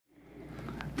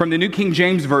From the New King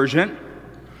James Version,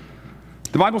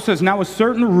 the Bible says, "Now a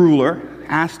certain ruler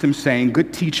asked him, saying,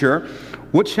 'Good teacher,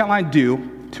 what shall I do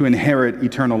to inherit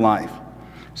eternal life?'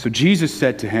 So Jesus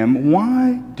said to him,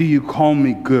 'Why do you call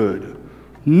me good?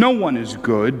 No one is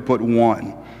good but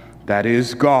one, that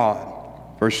is God.'"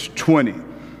 Verse 20,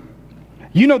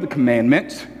 "You know the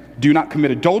commandments. Do not commit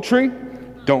adultery,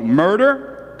 don't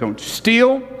murder, don't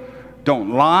steal,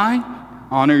 don't lie,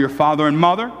 honor your father and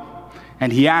mother."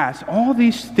 And he asked, "All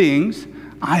these things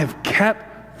I have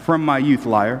kept from my youth."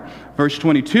 Liar. Verse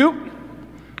 22,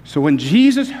 "So when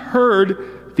Jesus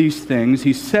heard these things,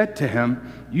 he said to him,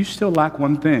 'You still lack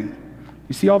one thing.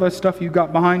 You see all that stuff you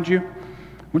got behind you?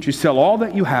 I want you to sell all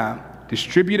that you have,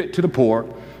 distribute it to the poor,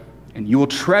 and you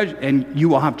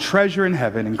will have treasure in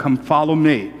heaven, and come follow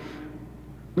me.'"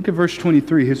 Look at verse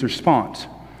 23, his response.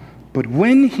 "But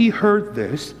when he heard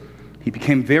this, he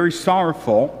became very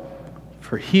sorrowful,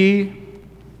 for he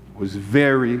was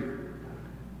very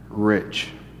rich."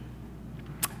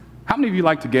 How many of you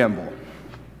like to gamble?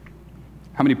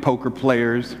 How many poker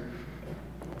players?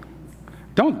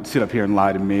 Don't sit up here and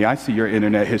lie to me. I see your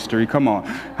internet history. Come on.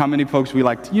 How many folks we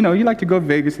like to, you like to go to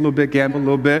Vegas a little bit, gamble a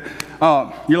little bit.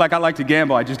 You're like, "I like to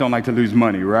gamble, I just don't like to lose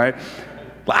money," right?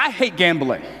 Well, I hate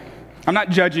gambling. I'm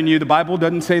not judging you. The Bible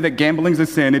doesn't say that gambling's a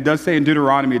sin. It does say in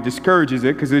Deuteronomy it discourages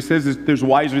it because it says there's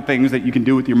wiser things that you can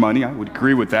do with your money. I would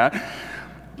agree with that.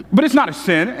 But it's not a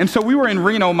sin. And so we were in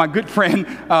Reno. My good friend,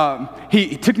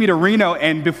 he took me to Reno,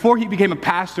 and before he became a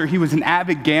pastor, he was an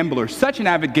avid gambler. Such an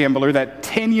avid gambler that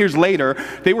 10 years later,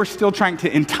 they were still trying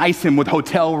to entice him with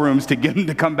hotel rooms to get him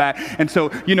to come back. And so,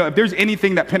 if there's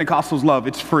anything that Pentecostals love,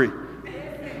 it's free.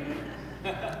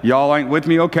 Y'all ain't with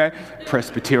me? Okay.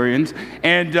 Presbyterians.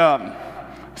 And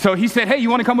so he said, "Hey, you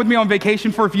want to come with me on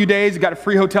vacation for a few days? You got a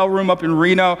free hotel room up in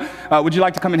Reno. Would you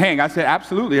like to come and hang?" I said,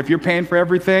 "Absolutely. If you're paying for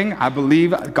everything, I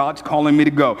believe God's calling me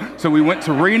to go." So we went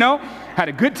to Reno, had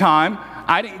a good time.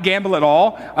 I didn't gamble at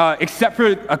all, except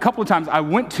for a couple of times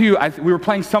we were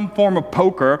playing some form of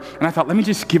poker, and I thought, let me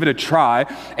just give it a try.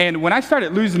 And when I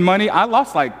started losing money, I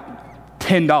lost like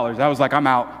 $10. I was like, I'm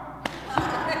out.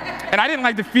 And I didn't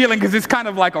like the feeling because it's kind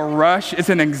of like a rush. It's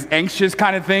an anxious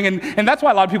kind of thing. And that's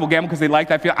why a lot of people gamble, because they like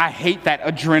that feeling. I hate that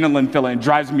adrenaline feeling. It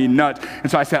drives me nuts.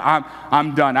 And so I said,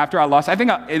 I'm done. After I lost,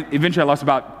 eventually I lost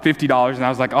about $50. And I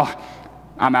was like, oh,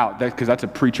 I'm out. Because that's a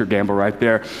preacher gamble right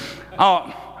there.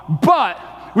 But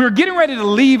we were getting ready to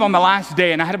leave on the last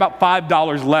day, and I had about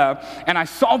 $5 left, and I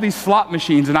saw these slot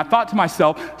machines, and I thought to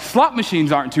myself, slot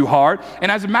machines aren't too hard, and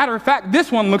as a matter of fact,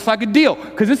 this one looks like a deal,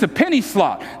 because it's a penny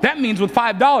slot. That means with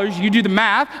 $5, you do the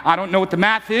math. I don't know what the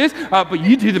math is, but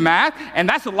you do the math, and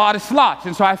that's a lot of slots.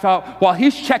 And so I thought, while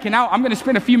he's checking out, I'm going to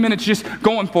spend a few minutes just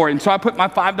going for it. And so I put my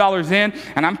 $5 in,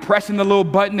 and I'm pressing the little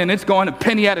button, and it's going a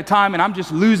penny at a time, and I'm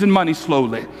just losing money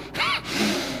slowly.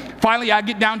 Finally, I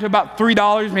get down to about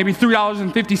 $3, maybe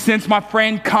 $3.50. My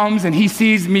friend comes and he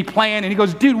sees me playing and he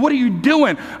goes, "Dude, what are you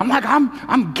doing?" I'm like,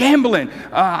 I'm gambling.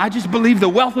 I just believe the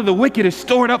wealth of the wicked is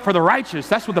stored up for the righteous.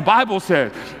 That's what the Bible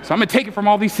says. So I'm going to take it from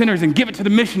all these sinners and give it to the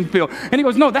mission field. And he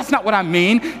goes, "No, that's not what I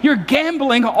mean. You're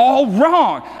gambling all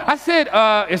wrong." I said,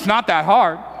 "It's not that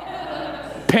hard.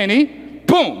 Penny,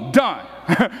 boom, done."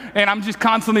 And I'm just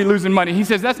constantly losing money. He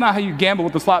says, "That's not how you gamble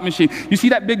with the slot machine. You see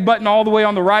that big button all the way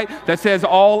on the right that says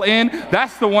all in?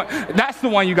 That's the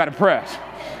one you got to press."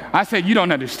 I said, "You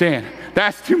don't understand.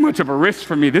 That's too much of a risk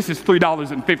for me. This is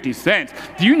 $3.50.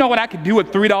 Do you know what I could do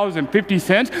with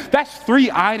 $3.50? That's 3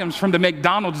 items from the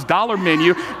McDonald's dollar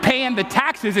menu, paying the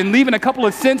taxes and leaving a couple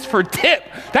of cents for tip.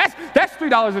 That's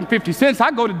 $3.50.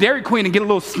 I go to Dairy Queen and get a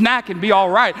little snack and be all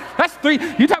right. That's 3.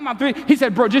 You talking about 3?" He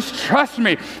said, "Bro, just trust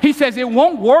me." He says, "It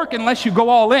won't work unless you go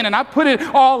all in." And I put it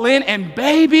all in, and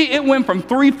baby, it went from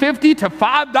 $3.50 to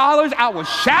 $5. I was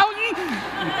shouting.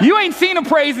 You ain't seen a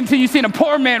praise until you seen a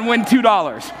poor man win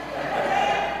 $2.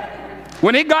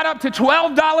 When it got up to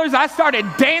 $12, I started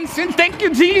dancing. Thank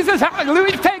you, Jesus.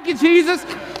 Hallelujah. Thank you, Jesus.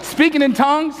 Speaking in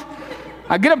tongues.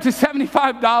 I get up to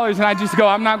 $75 and I just go,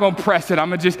 I'm not going to press it. I'm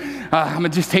going to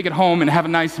just take it home and have a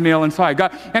nice meal. And so I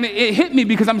got, and it hit me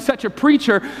because I'm such a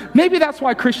preacher. Maybe that's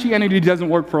why Christianity doesn't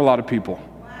work for a lot of people.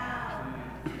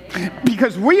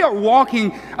 Because we are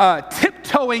walking,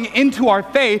 tiptoeing into our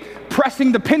faith,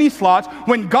 pressing the penny slots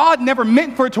when God never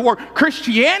meant for it to work.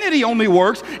 Christianity only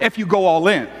works if you go all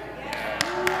in.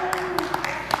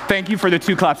 Thank you for the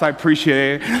 2 claps. I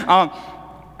appreciate it.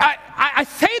 I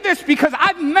say this because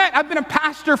I've been a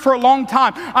pastor for a long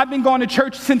time. I've been going to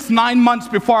church since 9 months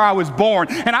before I was born.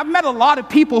 And I've met a lot of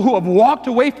people who have walked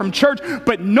away from church,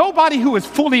 but nobody who has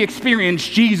fully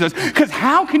experienced Jesus. Because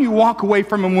how can you walk away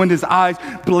from him when his eyes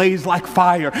blaze like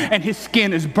fire and his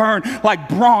skin is burned like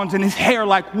bronze and his hair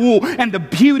like wool and the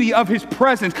beauty of his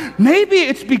presence? Maybe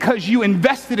it's because you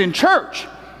invested in church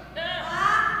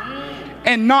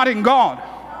and not in God.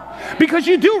 Because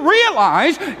you do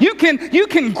realize you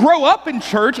can grow up in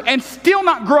church and still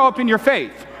not grow up in your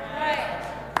faith.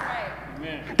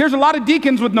 There's a lot of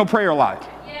deacons with no prayer life.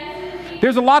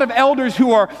 There's a lot of elders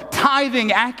who are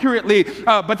tithing accurately,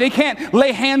 but they can't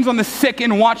lay hands on the sick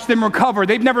and watch them recover.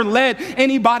 They've never led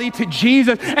anybody to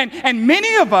Jesus. And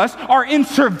many of us are in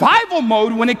survival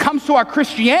mode when it comes to our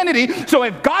Christianity. So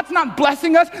if God's not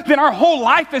blessing us, then our whole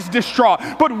life is distraught.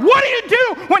 But what do you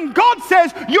do when God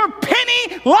says your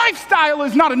penny lifestyle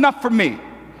is not enough for me?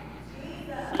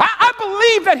 I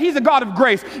believe that he's a God of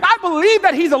grace. I believe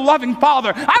that he's a loving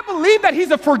Father. I believe that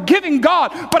he's a forgiving God.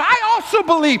 But I also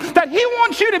believe that he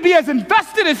wants you to be as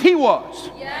invested as he was.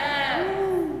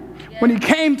 When he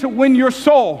came to win your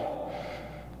soul,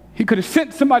 he could have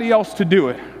sent somebody else to do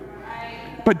it.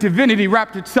 But divinity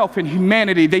wrapped itself in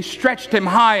humanity. They stretched him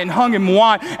high and hung him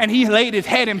wide, and he laid his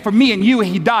head in for me and you, and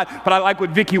he died. But I like what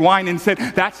Vicky Winan said.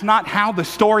 That's not how the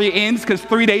story ends, because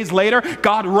 3 days later,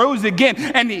 God rose again.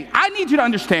 And I need you to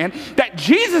understand that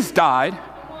Jesus died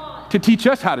to teach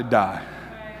us how to die.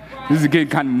 This is getting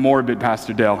kind of morbid,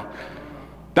 Pastor Dale.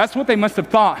 That's what they must have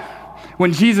thought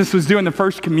when Jesus was doing the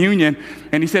first communion,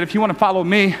 and he said, if you want to follow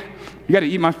me, you got to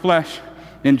eat my flesh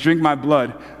and drink my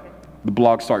blood. The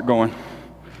blogs start going.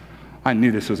 I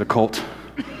knew this was a cult.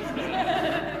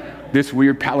 This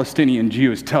weird Palestinian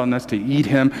Jew is telling us to eat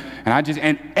him.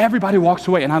 And everybody walks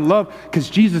away. And I love, because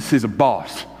Jesus is a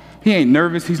boss. He ain't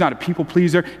nervous. He's not a people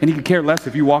pleaser. And he could care less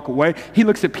if you walk away. He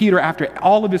looks at Peter after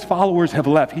all of his followers have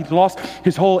left. He's lost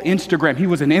his whole Instagram. He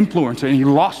was an influencer and he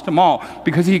lost them all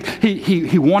because he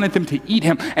wanted them to eat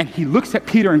him. And he looks at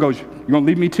Peter and goes, you gonna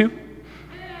leave me too?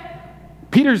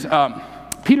 Peter's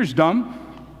dumb,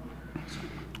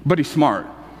 but he's smart.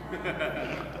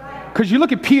 Because you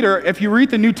look at Peter, if you read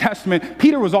the New Testament,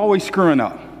 Peter was always screwing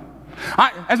up.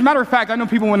 As a matter of fact, I know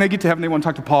people when they get to heaven, they want to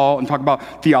talk to Paul and talk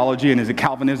about theology and is it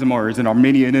Calvinism or is it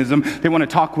Arminianism? They want to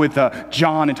talk with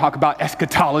John and talk about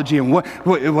eschatology and what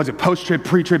was it, post-trib,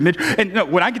 pre-trib, mid. And no,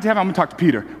 when I get to heaven, I'm going to talk to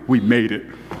Peter. We made it.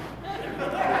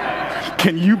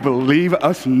 Can you believe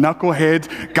us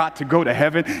knuckleheads got to go to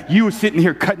heaven? You were sitting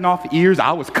here cutting off ears.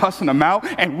 I was cussing them out,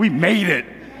 and we made it.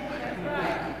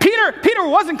 Peter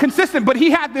wasn't consistent, but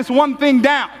he had this one thing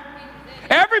down.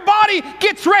 Everybody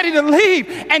gets ready to leave,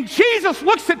 and Jesus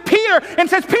looks at Peter and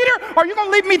says, Peter, are you going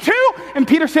to leave me too? And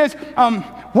Peter says,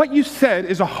 what you said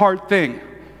is a hard thing,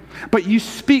 but you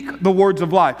speak the words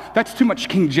of life. That's too much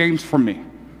King James for me.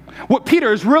 What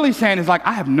Peter is really saying is like,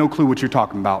 I have no clue what you're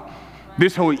talking about.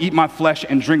 This whole eat my flesh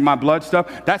and drink my blood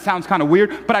stuff, that sounds kind of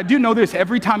weird, but I do know this.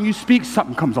 Every time you speak,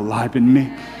 something comes alive in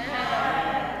me.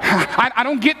 I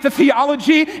don't get the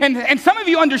theology, and some of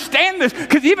you understand this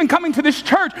because even coming to this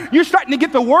church, you're starting to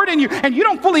get the word in you, and you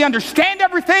don't fully understand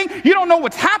everything. You don't know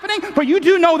what's happening, but you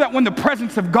do know that when the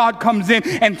presence of God comes in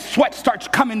and sweat starts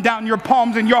coming down your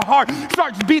palms and your heart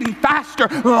starts beating faster,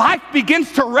 life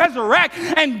begins to resurrect,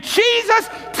 and Jesus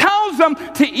tells them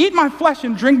to eat my flesh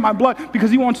and drink my blood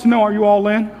because he wants to know, are you all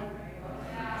in?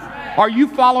 Are you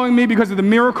following me because of the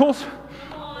miracles?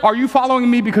 Are you following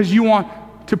me because you want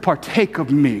to partake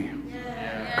of me?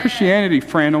 Christianity,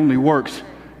 friend, only works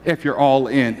if you're all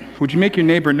in. Would you make your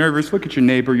neighbor nervous? Look at your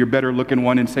neighbor, your better looking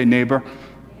one, and say, neighbor,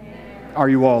 are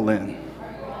you all in?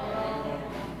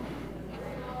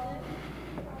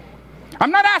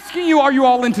 I'm not asking you, are you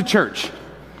all into church?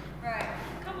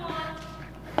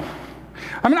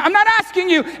 I'm not asking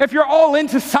you if you're all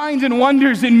into signs and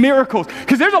wonders and miracles,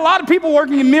 because there's a lot of people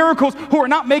working in miracles who are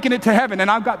not making it to heaven,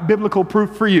 and I've got biblical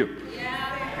proof for you.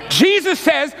 Jesus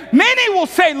says, many will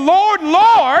say, Lord,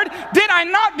 Lord, did I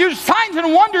not do signs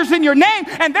and wonders in your name?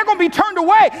 And they're going to be turned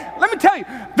away. Let me tell you,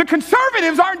 the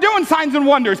conservatives aren't doing signs and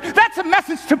wonders. That's a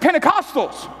message to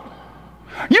Pentecostals.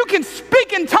 You can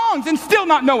speak in tongues and still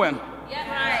not know him.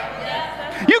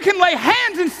 You can lay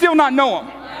hands and still not know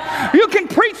him. You can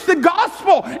preach the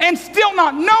gospel and still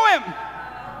not know him.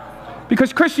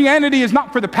 Because Christianity is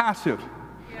not for the passive.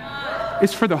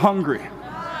 It's for the hungry.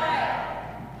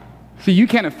 See, you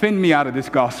can't offend me out of this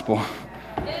gospel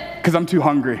because I'm too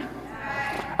hungry.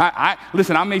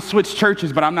 Listen, I may switch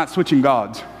churches, but I'm not switching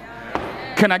gods.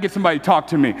 Can I get somebody to talk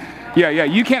to me? Yeah,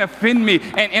 you can't offend me.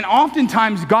 And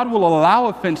oftentimes, God will allow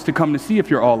offense to come to see if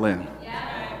you're all in.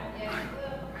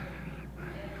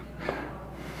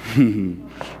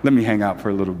 Let me hang out for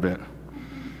a little bit.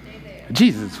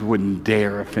 Jesus wouldn't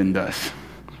dare offend us.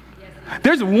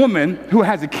 There's a woman who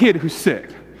has a kid who's sick,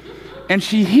 and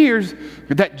she hears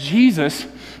that Jesus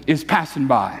is passing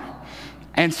by.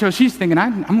 And so she's thinking,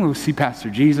 I'm going to go see Pastor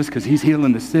Jesus because he's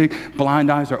healing the sick.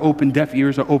 Blind eyes are open, deaf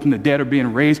ears are open, the dead are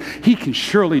being raised. He can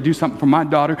surely do something for my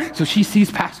daughter. So she sees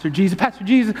Pastor Jesus. Pastor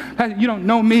Jesus, you don't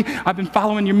know me. I've been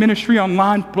following your ministry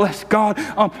online. Bless God.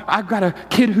 I've got a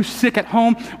kid who's sick at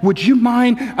home. Would you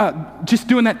mind just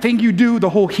doing that thing you do, the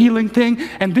whole healing thing?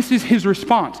 And this is his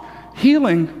response.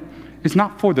 Healing is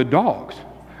not for the dogs.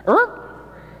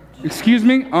 Excuse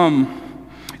me?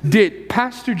 Did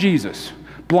Pastor Jesus,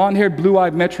 blonde-haired,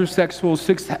 blue-eyed, metrosexual,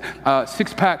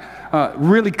 six-pack,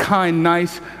 really kind,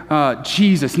 nice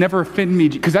Jesus, never offend me?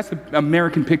 Because that's the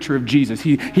American picture of Jesus.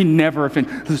 He never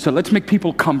offends. So let's make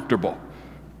people comfortable.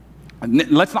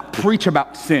 Let's not preach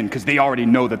about sin because they already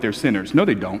know that they're sinners. No,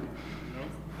 they don't.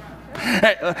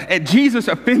 And Jesus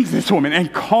offends this woman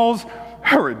and calls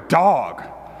her a dog.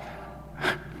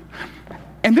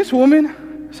 And this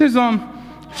woman says,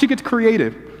 she gets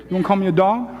creative. You want to call me a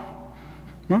dog?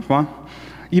 That's fine.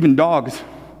 Even dogs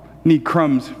need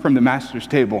crumbs from the master's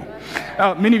table.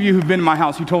 Many of you who've been in my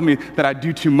house, you told me that I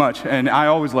do too much, and I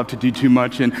always love to do too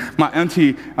much. And my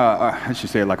auntie, I should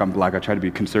say it like I'm black. I try to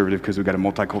be conservative because we've got a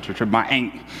multicultural trip. My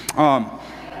aunt,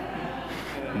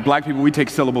 black people, we take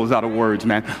syllables out of words,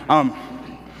 man.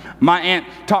 My aunt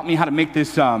taught me how to make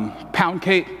this pound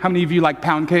cake. How many of you like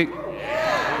pound cake?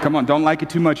 Come on, don't like it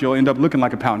too much. You'll end up looking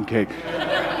like a pound cake.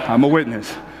 I'm a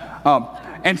witness.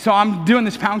 And so I'm doing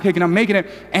this pound cake and I'm making it.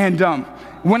 And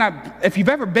if you've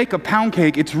ever baked a pound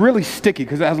cake, it's really sticky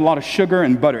because it has a lot of sugar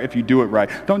and butter if you do it right.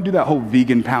 Don't do that whole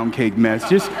vegan pound cake mess.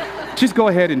 Just go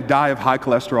ahead and die of high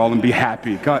cholesterol and be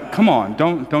happy. God, come on,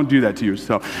 don't do that to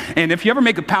yourself. And if you ever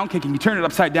make a pound cake and you turn it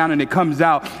upside down and it comes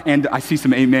out, and I see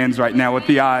some amens right now with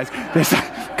the eyes.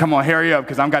 Come on, hurry up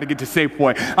because I've got to get to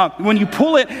Safeway. When you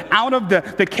pull it out of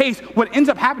the case, what ends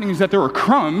up happening is that there are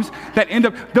crumbs that end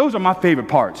up, those are my favorite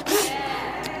parts.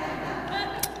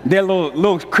 They're a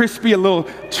little crispy, a little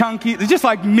chunky. It's just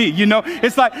like me, you know?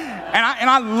 It's like, and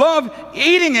I love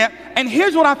eating it. And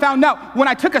here's what I found out. When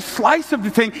I took a slice of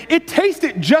the thing, it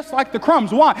tasted just like the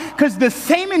crumbs. Why? Because the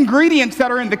same ingredients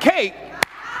that are in the cake,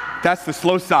 that's the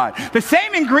slow side. The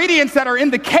same ingredients that are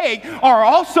in the cake are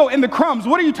also in the crumbs.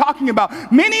 What are you talking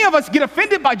about? Many of us get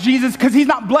offended by Jesus because he's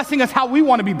not blessing us how we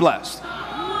want to be blessed.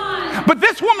 But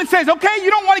this woman says, okay, you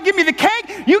don't want to give me the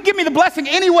cake? You give me the blessing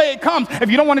any way it comes.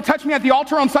 If you don't want to touch me at the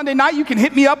altar on Sunday night, you can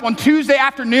hit me up on Tuesday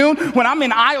afternoon when I'm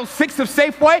in aisle 6 of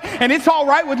Safeway, and it's all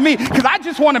right with me because I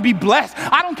just want to be blessed.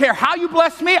 I don't care how you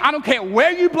bless me. I don't care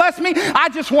where you bless me. I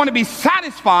just want to be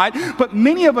satisfied. But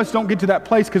many of us don't get to that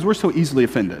place because we're so easily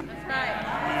offended.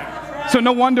 So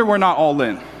no wonder we're not all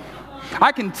in.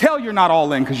 I can tell you're not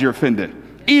all in because you're offended,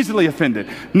 easily offended.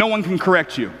 No one can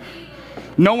correct you.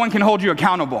 No one can hold you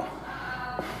accountable.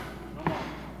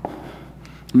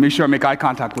 Make sure I make eye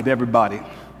contact with everybody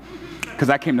because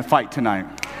I came to fight tonight.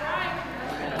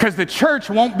 Because the church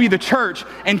won't be the church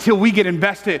until we get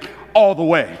invested all the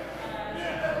way.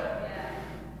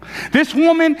 This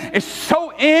woman is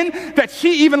so in that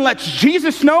she even lets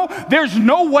Jesus know there's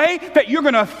no way that you're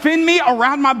going to offend me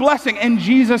around my blessing. And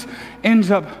Jesus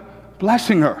ends up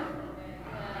blessing her.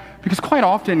 Because quite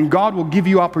often God will give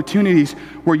you opportunities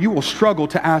where you will struggle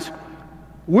to ask,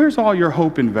 where's all your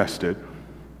hope invested?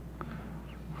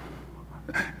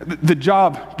 The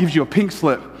job gives you a pink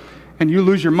slip and you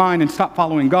lose your mind and stop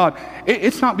following God.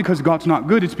 It's not because God's not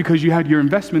good, it's because you had your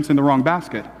investments in the wrong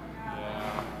basket.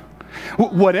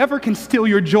 Whatever can steal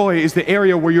your joy is the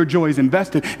area where your joy is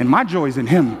invested, and my joy is in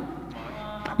him.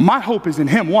 My hope is in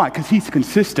him. Why? Because he's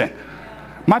consistent.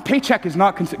 My paycheck is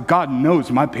not consistent. God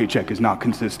knows my paycheck is not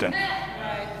consistent,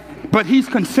 but he's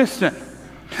consistent.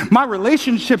 My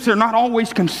relationships are not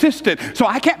always consistent, so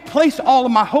I can't place all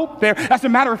of my hope there. As a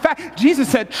matter of fact, Jesus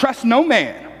said, trust no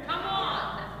man.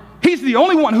 He's the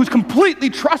only one who's completely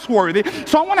trustworthy.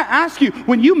 So I want to ask you,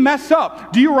 when you mess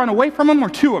up, do you run away from him or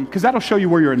to him? Because that'll show you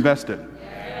where you're invested.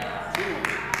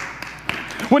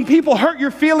 When people hurt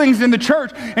your feelings in the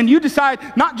church and you decide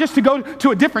not just to go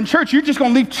to a different church, you're just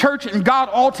going to leave church and God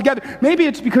altogether. Maybe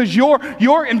it's because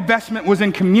your investment was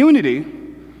in community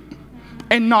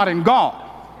and not in God.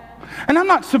 And I'm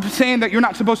not saying that you're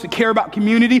not supposed to care about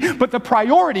community, but the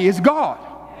priority is God.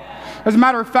 As a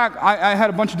matter of fact, I had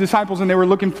a bunch of disciples and they were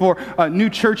looking for new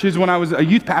churches when I was a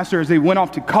youth pastor as they went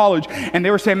off to college, and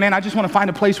they were saying, man, I just want to find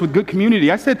a place with good community.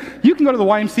 I said, you can go to the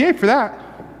YMCA for that.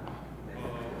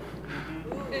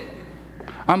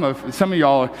 Some of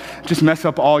y'all just mess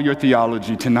up all your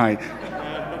theology tonight.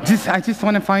 I just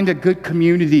want to find a good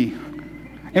community.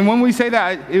 And when we say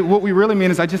that, what we really mean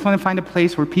is I just want to find a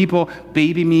place where people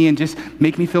baby me and just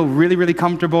make me feel really, really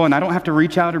comfortable, and I don't have to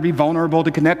reach out or be vulnerable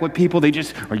to connect with people. They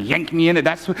just yank me in it.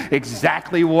 That's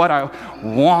exactly what I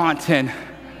want.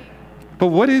 But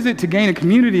what is it to gain a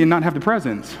community and not have the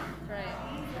presence?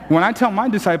 When I tell my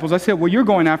disciples, I say, well, you're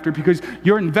going after it because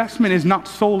your investment is not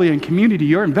solely in community.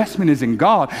 Your investment is in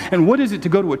God. And what is it to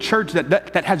go to a church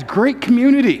that has great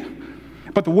community,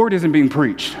 but the word isn't being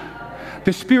preached?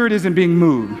 The Spirit isn't being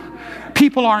moved.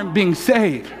 People aren't being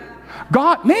saved.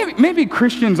 God, maybe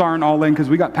Christians aren't all in because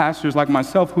we got pastors like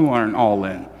myself who aren't all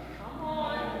in.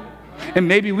 And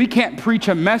maybe we can't preach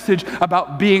a message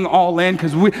about being all in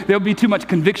because there'll be too much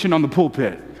conviction on the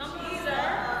pulpit.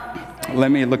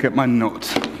 Let me look at my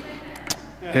notes.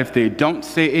 If they don't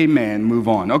say amen, move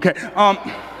on. Okay.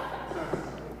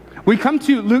 We come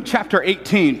to Luke chapter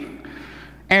 18,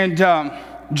 and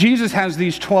Jesus has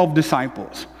these 12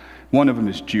 disciples. One of them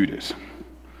is Judas.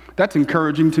 That's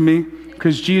encouraging to me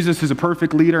because Jesus is a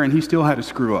perfect leader and he still had to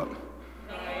screw up.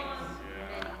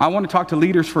 I want to talk to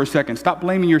leaders for a second. Stop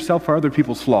blaming yourself for other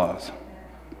people's flaws.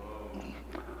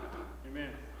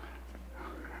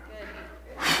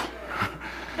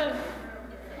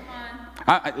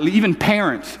 Even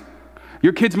parents,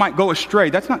 your kids might go astray.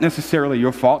 That's not necessarily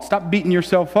your fault. Stop beating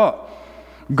yourself up.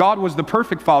 God was the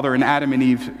perfect father and Adam and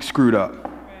Eve screwed up.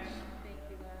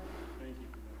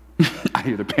 I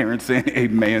hear the parents saying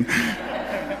amen.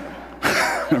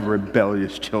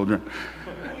 Rebellious children.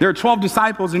 There are 12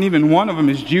 disciples, and even one of them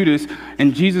is Judas,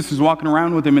 and Jesus is walking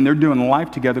around with them, and they're doing life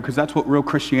together because that's what real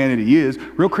Christianity is.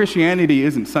 Real Christianity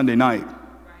isn't Sunday night.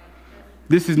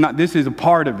 This is a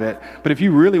part of it. But if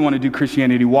you really want to do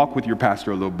Christianity, walk with your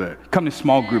pastor a little bit. Come to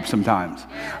small groups sometimes.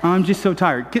 I'm just so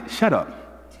tired. Shut up.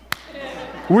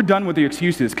 We're done with the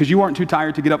excuses because you aren't too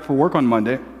tired to get up for work on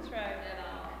Monday.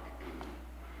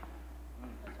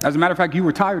 As a matter of fact, you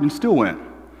were tired and still went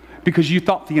because you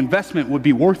thought the investment would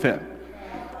be worth it.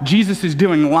 Jesus is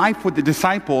doing life with the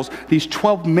disciples, these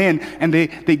 12 men, and they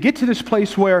get to this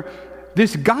place where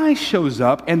this guy shows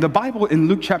up, and the Bible in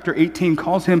Luke chapter 18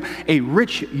 calls him a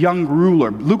rich young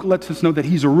ruler. Luke lets us know that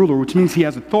he's a ruler, which means he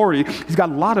has authority. He's got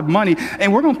a lot of money,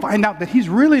 and we're going to find out that he's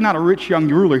really not a rich young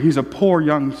ruler. He's a poor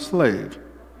young slave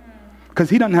because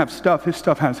he doesn't have stuff. His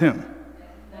stuff has him.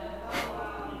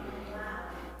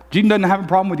 Jesus doesn't have a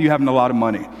problem with you having a lot of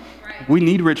money. We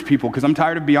need rich people because I'm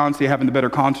tired of Beyonce having the better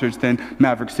concerts than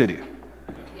Maverick City.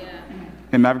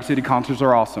 And Maverick City concerts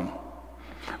are awesome.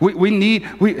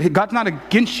 God's not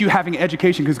against you having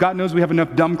education because God knows we have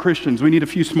enough dumb Christians. We need a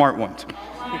few smart ones.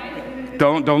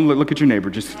 Don't look at your neighbor.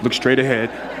 Just look straight ahead.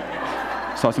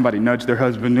 Saw somebody nudge their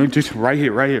husband. Just right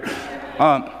here.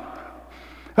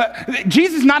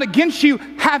 Jesus is not against you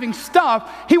having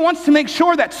stuff. He wants to make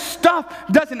sure that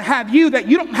stuff doesn't have you, that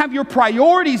you don't have your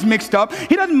priorities mixed up.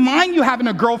 He doesn't mind you having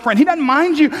a girlfriend. He doesn't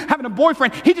mind you having a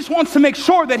boyfriend. He just wants to make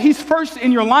sure that he's first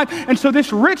in your life. And so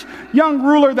this rich young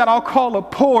ruler that I'll call a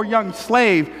poor young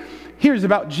slave hears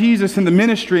about Jesus in the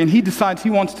ministry, and he decides he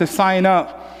wants to sign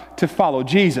up to follow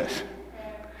Jesus.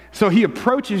 So he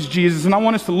approaches Jesus, and I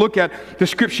want us to look at the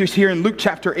scriptures here in Luke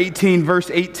chapter 18, verse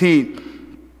 18.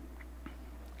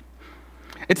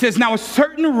 It says, now a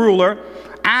certain ruler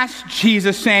asked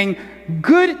Jesus, saying,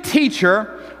 good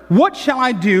teacher, what shall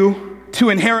I do to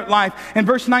inherit life? And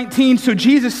verse 19, so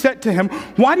Jesus said to him,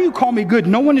 why do you call me good?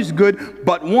 No one is good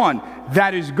but one,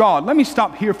 that is God. Let me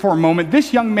stop here for a moment.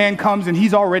 This young man comes and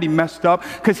he's already messed up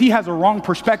because he has a wrong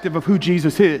perspective of who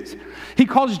Jesus is. He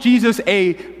calls Jesus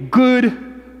a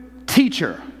good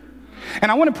teacher. And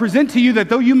I want to present to you that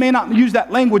though you may not use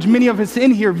that language, many of us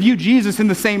in here view Jesus in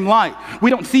the same light. We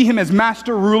don't see him as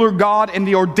master, ruler, God, and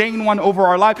the ordained one over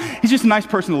our life. He's just a nice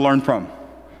person to learn from.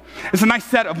 It's a nice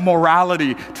set of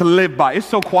morality to live by. It's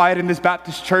so quiet in this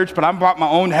Baptist church, but I brought my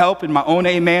own help and my own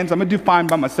amens. I'm going to do fine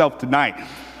by myself tonight.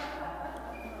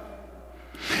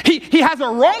 He has a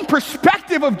wrong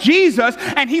perspective of Jesus,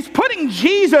 and he's putting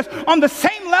Jesus on the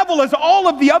same level as all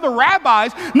of the other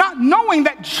rabbis, not knowing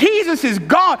that Jesus is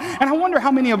God. And I wonder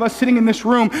how many of us sitting in this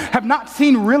room have not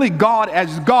seen really God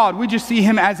as God. We just see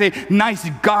him as a nice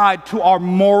guide to our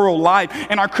moral life.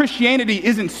 And our Christianity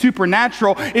isn't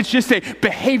supernatural. It's just a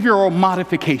behavioral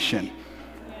modification.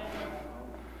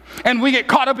 And we get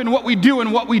caught up in what we do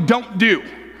and what we don't do.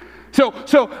 So,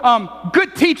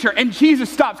 good teacher, and Jesus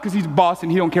stops because he's a boss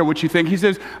and he don't care what you think. He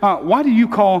says, why do you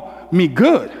call me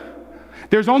good?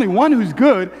 There's only one who's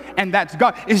good, and that's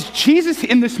God. Is Jesus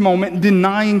in this moment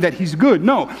denying that he's good?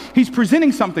 No, he's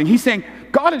presenting something. He's saying,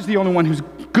 God is the only one who's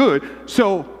good,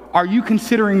 so are you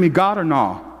considering me God or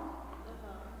not?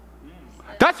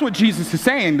 That's what Jesus is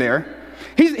saying there.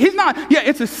 He's not, yeah,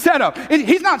 it's a setup.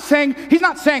 He's not saying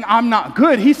I'm not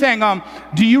good. He's saying,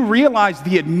 do you realize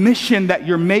the admission that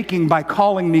you're making by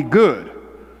calling me good?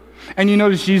 And you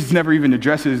notice Jesus never even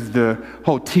addresses the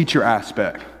whole teacher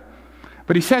aspect.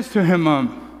 But he says to him,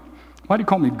 why do you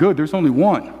call me good? There's only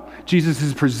one. Jesus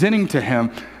is presenting to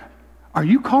him, are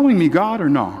you calling me God or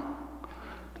no?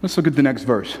 Let's look at the next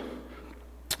verse.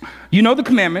 You know the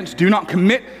commandments: do not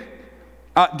commit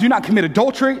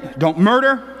adultery, don't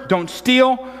murder, don't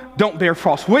steal, don't bear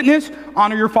false witness,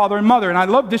 honor your father and mother. And I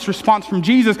love this response from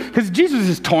Jesus, because Jesus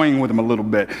is toying with him a little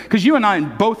bit. Because you and I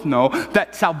both know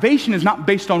that salvation is not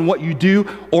based on what you do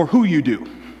or who you do.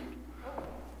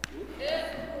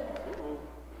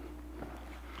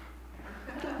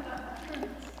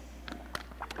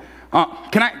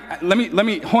 Let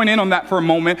me hone in on that for a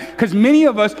moment, because many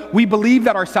of us, we believe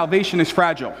that our salvation is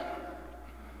fragile.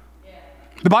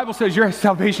 The Bible says your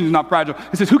salvation is not fragile.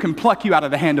 It says, who can pluck you out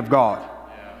of the hand of God?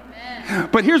 Yeah.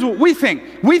 But here's what we think.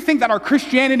 We think that our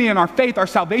Christianity and our faith, our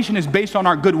salvation is based on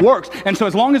our good works. And so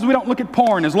as long as we don't look at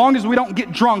porn, as long as we don't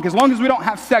get drunk, as long as we don't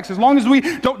have sex, as long as we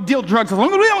don't deal drugs, as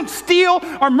long as we don't steal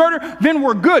or murder, then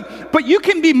we're good. But you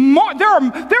can be more, there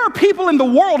are people in the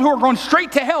world who are going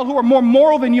straight to hell who are more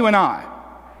moral than you and I.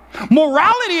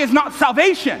 Morality is not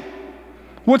salvation.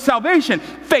 What's salvation?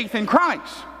 Faith in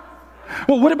Christ.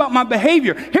 Well, what about my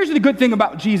behavior? Here's the good thing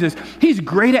about Jesus. He's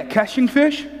great at catching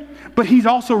fish, but he's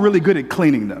also really good at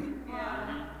cleaning them.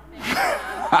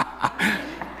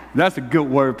 That's a good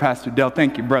word, Pastor Dell.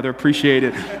 Thank you, brother. Appreciate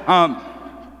it.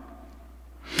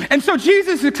 And so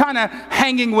Jesus is kind of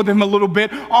hanging with him a little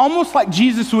bit, almost like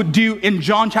Jesus would do in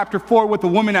John chapter 4 with the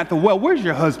woman at the well. Where's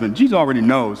your husband? Jesus already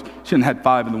knows. She hasn't had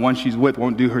 5, and the one she's with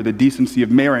won't do her the decency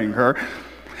of marrying her.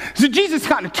 So Jesus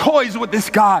kind of toys with this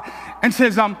guy and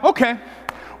says, okay,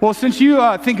 well, since you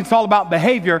think it's all about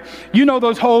behavior, you know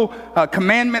those whole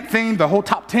commandment thing, the whole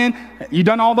top 10, you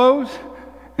done all those?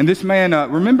 And this man,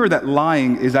 remember that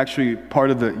lying is actually part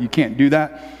of the, you can't do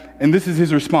that? And this is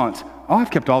his response. Oh,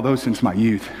 I've kept all those since my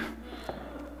youth.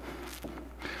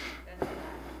 I'm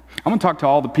going to talk to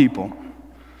all the people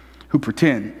who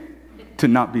pretend to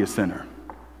not be a sinner.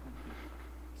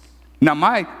 Now,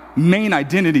 my main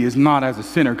identity is not as a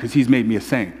sinner, because he's made me a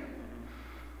saint.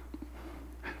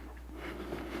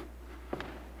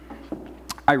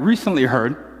 I recently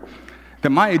heard that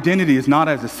my identity is not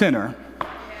as a sinner,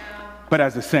 but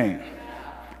as a saint.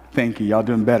 Thank you. Y'all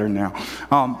doing better now.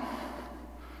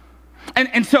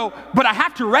 But I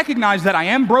have to recognize that I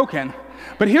am broken.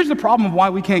 But here's the problem of why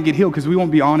we can't get healed, because we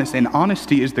won't be honest. And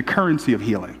honesty is the currency of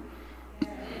healing.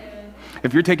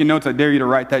 If you're taking notes, I dare you to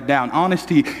write that down.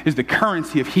 Honesty is the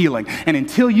currency of healing. And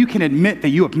until you can admit that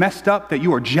you have messed up, that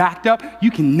you are jacked up,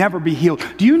 you can never be healed.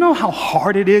 Do you know how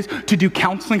hard it is to do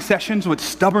counseling sessions with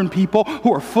stubborn people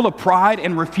who are full of pride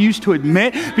and refuse to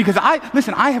admit? Because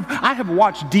I have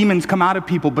watched demons come out of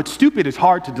people, but stupid is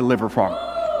hard to deliver from.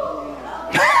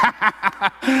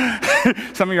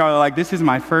 Some of y'all are like, this is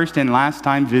my first and last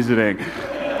time visiting.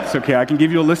 It's okay, I can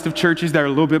give you a list of churches that are a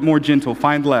little bit more gentle.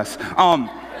 Find less.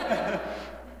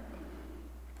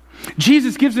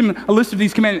 Jesus gives him a list of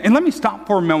these commandments. And let me stop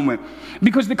for a moment,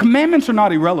 because the commandments are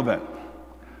not irrelevant.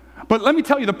 But let me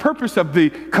tell you the purpose of the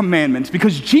commandments,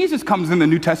 because Jesus comes in the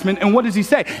New Testament, and what does he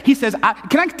say? He says,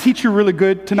 can I teach you really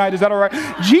good tonight? Is that all right?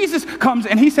 Jesus comes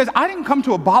and he says, I didn't come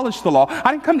to abolish the law.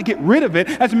 I didn't come to get rid of it.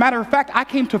 As a matter of fact, I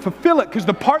came to fulfill it, because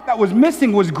the part that was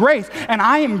missing was grace. And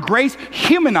I am grace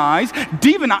humanized,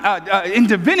 in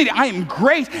divinity. I am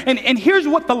grace. And here's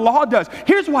what the law does.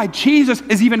 Here's why Jesus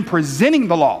is even presenting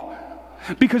the law.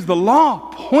 Because the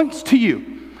law points to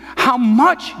you how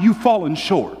much you've fallen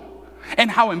short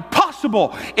and how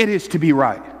impossible it is to be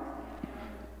right.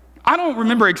 I don't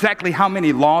remember exactly how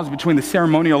many laws between the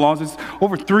ceremonial laws. It's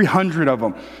over 300 of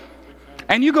them.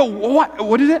 And you go,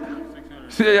 what is it?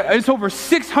 600. It's over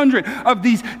 600 of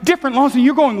these different laws. And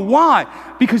you're going, why?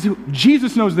 Because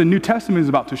Jesus knows the New Testament is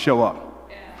about to show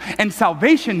up. And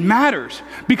salvation matters,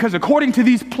 because according to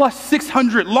these plus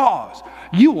 600 laws,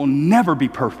 you will never be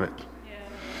perfect.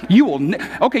 You will,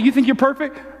 okay, you think you're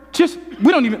perfect?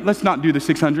 Let's not do the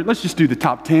 600. Let's just do the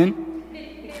top 10.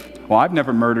 Well, I've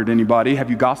never murdered anybody. Have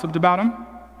you gossiped about them?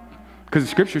 Because the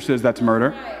scripture says that's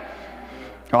murder.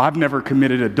 Oh, I've never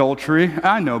committed adultery.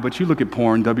 I know, but you look at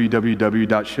porn,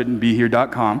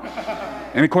 www.shouldn'tbehere.com.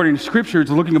 And according to scripture,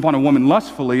 it's looking upon a woman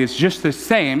lustfully is just the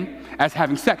same as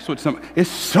having sex with someone. It's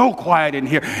so quiet in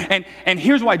here. And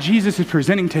here's why Jesus is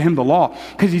presenting to him the law,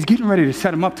 because he's getting ready to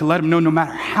set him up to let him know no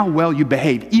matter how well you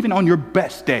behave, even on your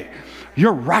best day,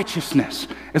 your righteousness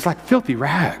is like filthy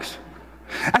rags.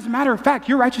 As a matter of fact,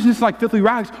 your righteousness is like filthy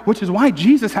rags, which is why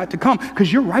Jesus had to come,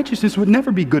 because your righteousness would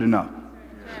never be good enough.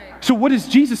 So what does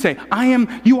Jesus say?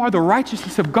 You are the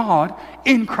righteousness of God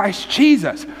in Christ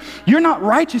Jesus. You're not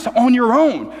righteous on your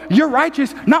own. You're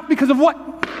righteous not because of what,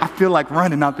 I feel like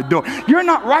running out the door. You're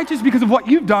not righteous because of what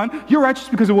you've done. You're righteous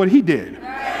because of what he did.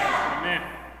 Amen.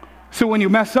 So when you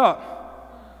mess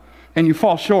up and you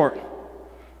fall short,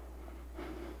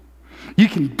 you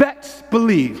can best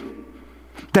believe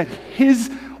that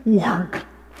his work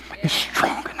is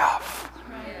strong enough.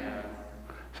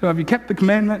 So have you kept the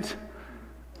commandments?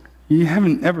 You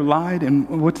haven't ever lied?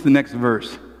 And what's the next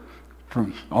verse?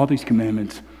 From all these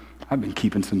commandments I've been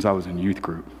keeping since I was in youth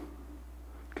group,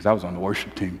 because I was on the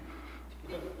worship team.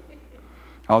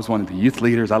 I was one of the youth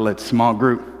leaders. I led small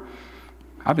group.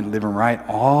 I've been living right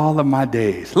all of my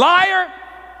days. Liar!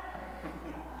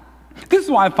 This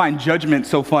is why I find judgment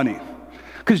so funny,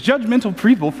 because judgmental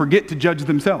people forget to judge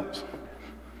themselves.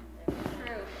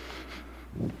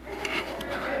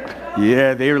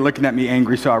 Yeah, they were looking at me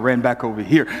angry, so I ran back over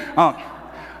here.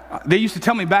 They used to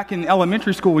tell me back in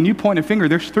elementary school, when you point a finger,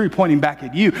 there's three pointing back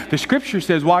at you. The scripture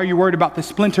says, why are you worried about the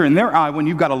splinter in their eye when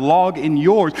you've got a log in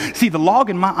yours? See, the log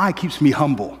in my eye keeps me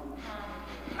humble.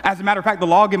 As a matter of fact, the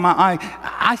log in my eye,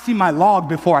 I see my log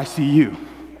before I see you.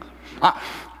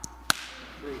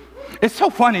 It's so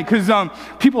funny because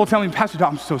people will tell me, Pastor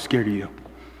Doug, I'm so scared of you.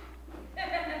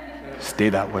 Stay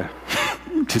that way.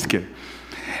 Just kidding.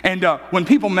 And when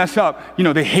people mess up,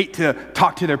 they hate to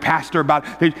talk to their pastor about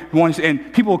it.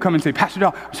 And people will come and say, Pastor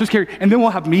Doug, I'm so scared. And then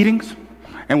we'll have meetings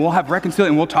and we'll have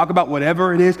reconciliation and we'll talk about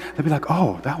whatever it is. They'll be like,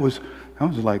 oh, that was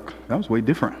way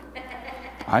different.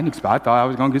 I thought I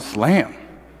was going to get slammed.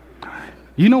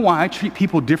 You know why I treat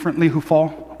people differently who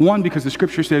fall? One, because the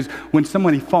scripture says, when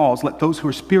somebody falls, let those who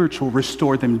are spiritual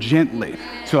restore them gently.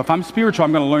 So if I'm spiritual,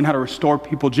 I'm going to learn how to restore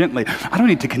people gently. I don't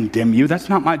need to condemn you. That's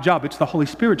not my job. It's the Holy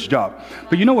Spirit's job.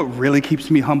 But you know what really keeps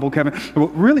me humble, Kevin?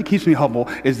 What really keeps me humble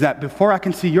is that before I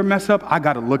can see your mess up, I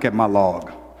got to look at my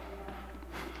log.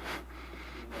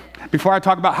 Before I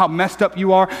talk about how messed up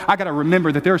you are, I got to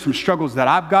remember that there are some struggles that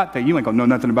I've got that you ain't going to know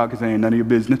nothing about because they ain't none of your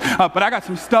business. But I got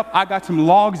some stuff, I got some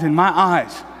logs in my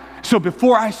eyes. So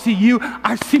before I see you,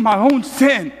 I see my own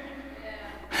sin.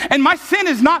 And my sin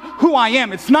is not who I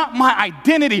am. It's not my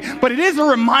identity, but it is a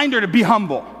reminder to be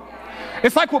humble.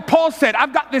 It's like what Paul said,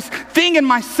 I've got this thing in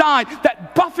my side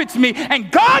that buffets me,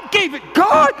 and God gave it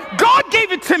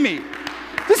to me.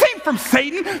 This ain't from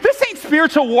Satan. This ain't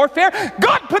spiritual warfare.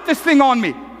 God put this thing on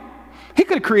me. He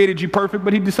could have created you perfect,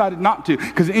 but he decided not to,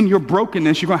 because in your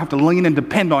brokenness, you're going to have to lean and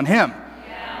depend on him.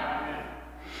 Yeah.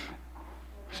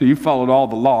 So you followed all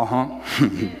the law, huh?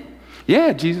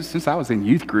 Yeah, Jesus, since I was in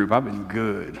youth group, I've been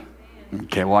good.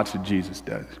 Okay, watch what Jesus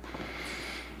does.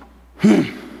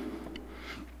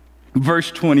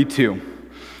 Verse 22.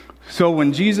 So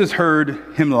when Jesus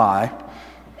heard him lie,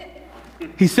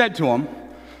 he said to him,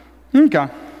 okay,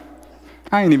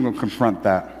 I ain't even going to confront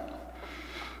that.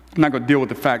 I'm not going to deal with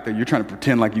the fact that you're trying to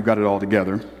pretend like you got it all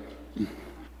together.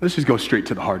 Let's just go straight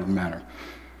to the heart of the matter.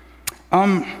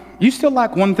 You still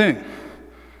lack one thing.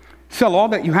 Sell all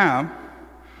that you have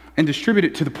and distribute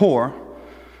it to the poor,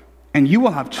 and you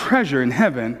will have treasure in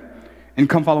heaven, and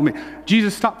come follow me.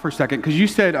 Jesus, stop for a second, because you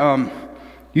said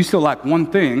you still lack one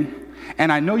thing, and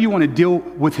I know you want to deal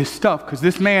with his stuff because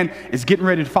this man is getting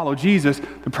ready to follow Jesus.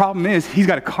 The problem is he's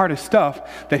got a cart of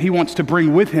stuff that he wants to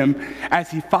bring with him as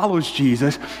he follows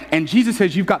Jesus. And Jesus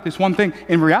says, you've got this one thing.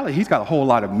 In reality, he's got a whole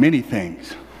lot of many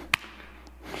things.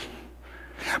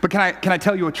 But can I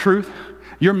tell you a truth?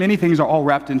 Your many things are all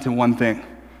wrapped into one thing.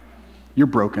 You're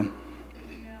broken.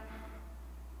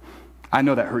 I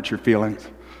know that hurts your feelings.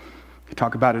 You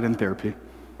talk about it in therapy.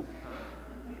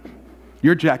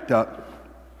 You're jacked up.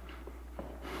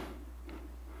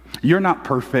 You're not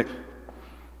perfect.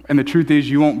 And the truth is,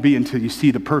 you won't be until you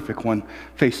see the perfect one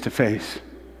face to face.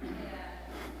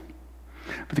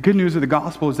 But the good news of the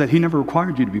gospel is that he never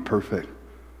required you to be perfect.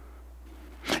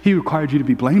 He required you to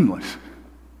be blameless.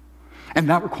 And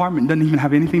that requirement doesn't even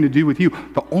have anything to do with you.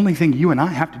 The only thing you and I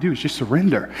have to do is just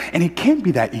surrender. And it can't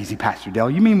be that easy, Pastor Dale.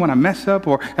 You mean when I mess up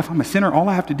or if I'm a sinner, all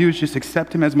I have to do is just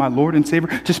accept him as my Lord and Savior,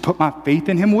 just put my faith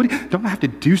in him? Don't I have to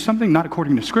do something? Not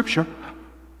according to Scripture.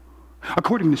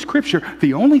 According to Scripture,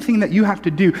 the only thing that you have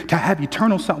to do to have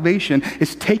eternal salvation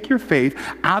is take your faith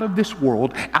out of this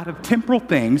world, out of temporal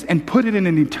things, and put it in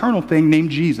an eternal thing named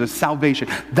Jesus, salvation.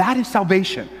 That is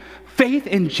salvation. Faith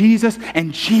in Jesus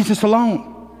and Jesus alone.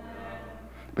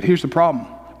 But here's the problem.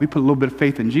 We put a little bit of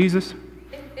faith in Jesus,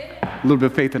 a little bit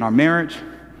of faith in our marriage,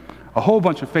 a whole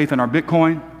bunch of faith in our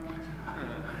Bitcoin.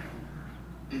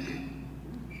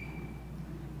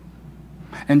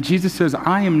 And Jesus says,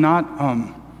 I am not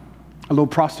a little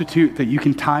prostitute that you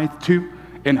can tithe to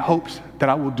in hopes that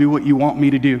I will do what you want me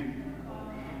to do.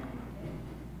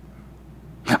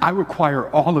 I require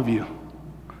all of you.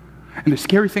 And the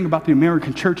scary thing about the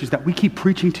American church is that we keep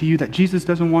preaching to you that Jesus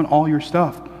doesn't want all your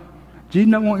stuff. Jesus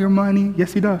doesn't want your money.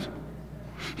 Yes, he does.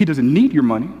 He doesn't need your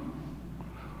money.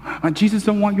 Jesus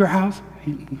doesn't want your house.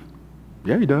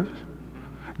 Yeah, he does.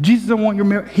 Jesus doesn't want your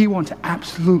marriage. He wants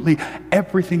absolutely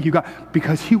everything you got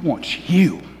because he wants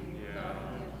you.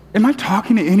 Am I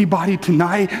talking to anybody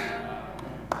tonight?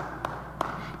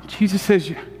 Jesus says,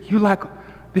 you lack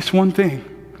this one thing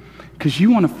because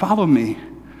you want to follow me,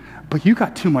 but you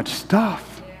got too much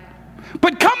stuff.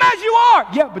 But come as you are.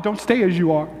 Yeah, but don't stay as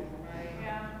you are.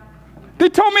 They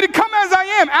told me to come as I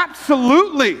am.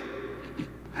 Absolutely.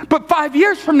 But 5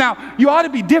 years from now, you ought to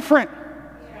be different.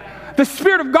 The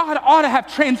Spirit of God ought to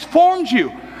have transformed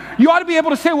you. You ought to be able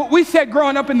to say what we said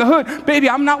growing up in the hood. Baby,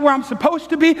 I'm not where I'm supposed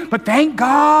to be, but thank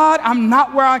God I'm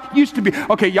not where I used to be.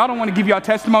 Okay, y'all don't want to give y'all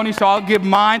testimony, so I'll give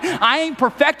mine. I ain't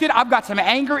perfected. I've got some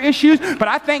anger issues, but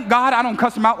I thank God I don't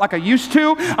cuss them out like I used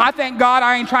to. I thank God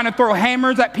I ain't trying to throw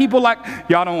hammers at people like,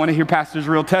 y'all don't want to hear Pastor's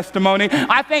real testimony.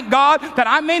 I thank God that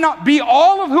I may not be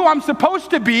all of who I'm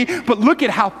supposed to be, but look at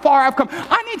how far I've come.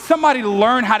 I need somebody to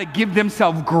learn how to give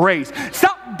themselves grace.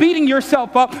 Stop beating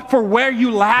yourself up for where you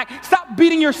lack. Stop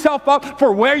beating yourself up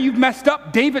for where you've messed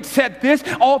up. David said this,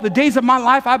 all the days of my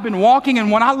life I've been walking, and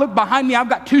when I look behind me, I've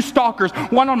got two stalkers,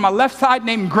 one on my left side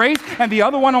named Grace and the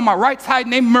other one on my right side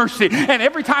named Mercy. And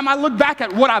every time I look back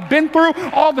at what I've been through,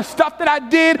 all the stuff that I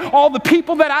did, all the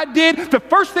people that I did, the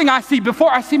first thing I see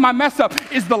before I see my mess up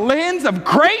is the lens of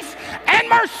grace and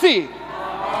mercy.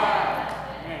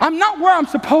 I'm not where I'm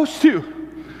supposed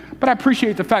to, but I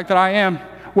appreciate the fact that I am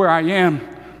where I am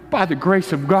by the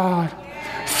grace of God.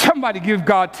 Somebody give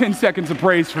God 10 seconds of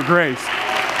praise for grace.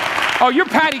 Oh, you're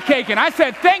patty caking. I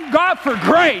said, thank God for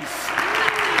grace.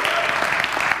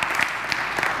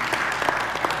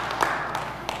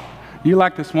 You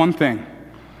lack this one thing.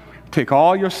 Take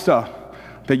all your stuff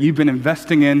that you've been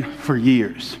investing in for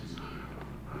years.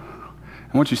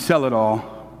 I want you to sell it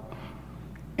all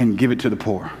and give it to the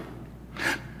poor.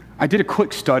 I did a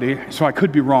quick study, so I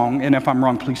could be wrong, and if I'm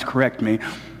wrong, please correct me.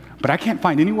 But I can't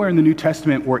find anywhere in the New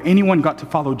Testament where anyone got to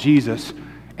follow Jesus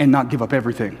and not give up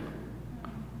everything.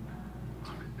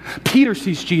 Peter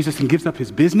sees Jesus and gives up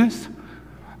his business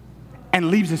and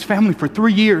leaves his family for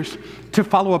 3 years to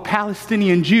follow a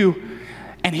Palestinian Jew,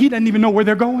 and he doesn't even know where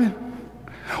they're going.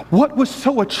 What was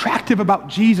so attractive about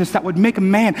Jesus that would make a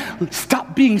man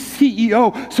stop being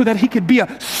CEO so that he could be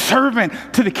a servant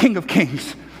to the King of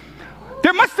Kings?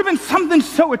 There must have been something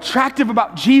so attractive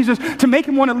about Jesus to make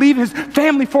him want to leave his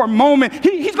family for a moment.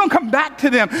 He's going to come back to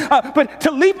them. But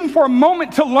to leave him for a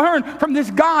moment to learn from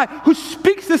this guy who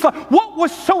speaks this life. What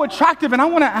was so attractive? And I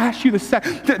want to ask you the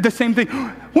same thing.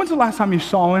 When's the last time you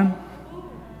saw him?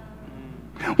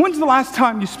 When's the last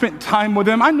time you spent time with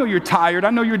him? I know you're tired. I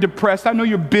know you're depressed. I know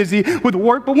you're busy with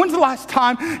work. But when's the last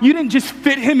time you didn't just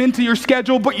fit him into your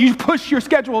schedule, but you push your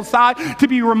schedule aside to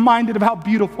be reminded of how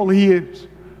beautiful he is?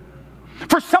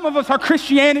 For some of us, our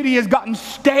Christianity has gotten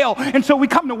stale, and so we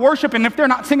come to worship, and if they're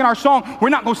not singing our song, we're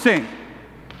not going to sing.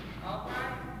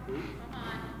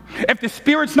 If the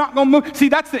Spirit's not going to move, see,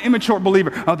 that's the immature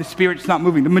believer. Oh, the Spirit's not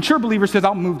moving. The mature believer says,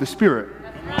 I'll move the Spirit.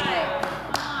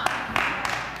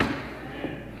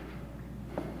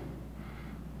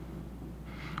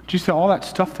 But you say, all that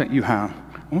stuff that you have,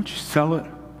 I want you to sell it.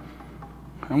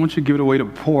 I want you to give it away to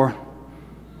the poor,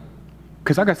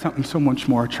 because I got something so much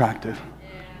more attractive.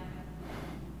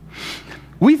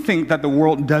 We think that the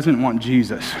world doesn't want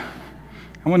Jesus.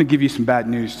 I want to give you some bad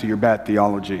news to your bad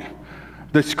theology.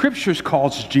 The scriptures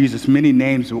calls Jesus many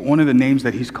names, but one of the names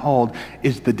that he's called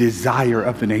is the desire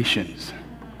of the nations.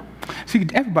 See,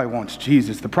 everybody wants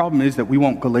Jesus. The problem is that we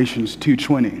want Galatians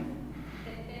 2:20.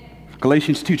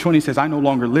 Galatians 2:20 says, I no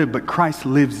longer live, but Christ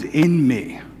lives in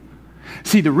me.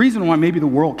 See, the reason why maybe the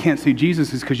world can't see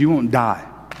Jesus is because you won't die.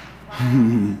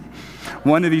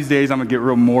 One of these days, I'm going to get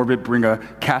real morbid, bring a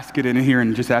casket in here,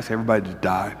 and just ask everybody to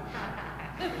die.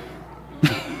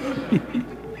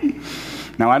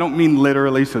 Now, I don't mean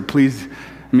literally, so please,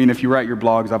 if you write your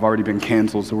blogs, I've already been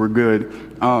canceled, so we're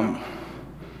good.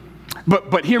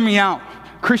 But hear me out.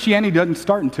 Christianity doesn't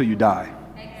start until you die.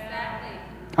 Exactly.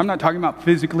 I'm not talking about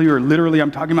physically or literally.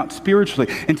 I'm talking about spiritually.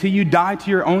 Until you die to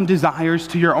your own desires,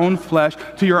 to your own flesh,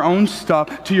 to your own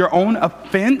stuff, to your own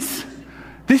offense.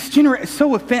 This generation is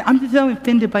so offended. I'm just so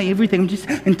offended by everything. I'm just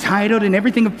entitled and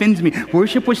everything offends me.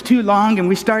 Worship was too long and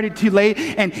we started too late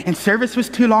and service was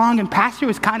too long and pastor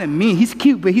was kind of mean. He's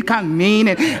cute, but he's kind of mean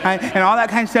and all that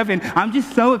kind of stuff. And I'm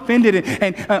just so offended.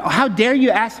 And how dare you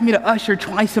ask me to usher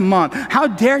twice a month? How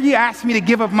dare you ask me to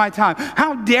give up my time?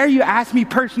 How dare you ask me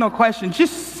personal questions?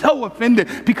 Just so offended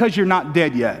because you're not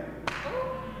dead yet.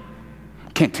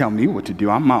 can't tell me what to do.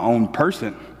 I'm my own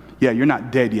person. Yeah, you're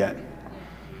not dead yet.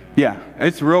 Yeah,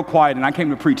 it's real quiet, and I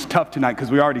came to preach tough tonight because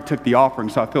we already took the offering,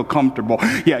 so I feel comfortable.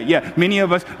 Yeah, many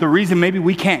of us, the reason maybe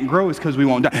we can't grow is because we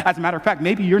won't die. As a matter of fact,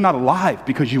 maybe you're not alive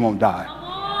because you won't die.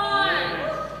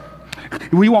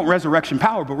 We want resurrection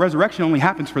power, but resurrection only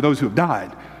happens for those who have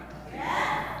died.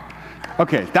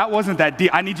 Okay, that wasn't that deep.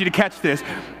 I need you to catch this.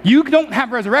 You don't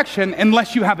have resurrection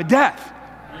unless you have a death.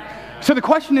 So the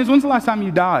question is, when's the last time you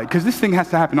died? Because this thing has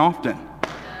to happen often.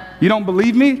 You don't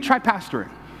believe me? Try pastoring.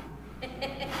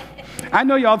 I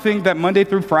know y'all think that Monday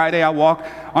through Friday I walk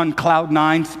on cloud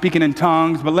 9 speaking in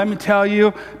tongues, but let me tell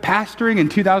you, pastoring in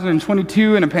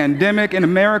 2022 in a pandemic in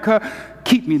America,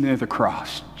 keep me near the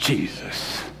cross,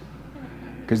 Jesus.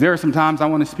 Because there are some times I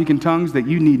want to speak in tongues that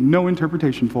you need no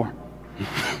interpretation for.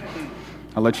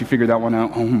 I'll let you figure that one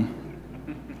out home.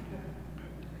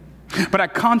 But I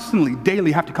constantly,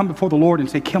 daily have to come before the Lord and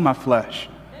say, kill my flesh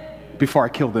before I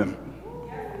kill them.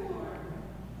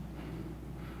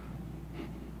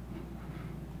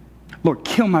 Lord,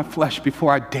 kill my flesh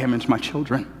before I damage my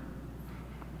children.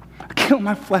 Kill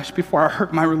my flesh before I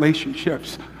hurt my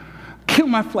relationships. Kill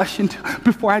my flesh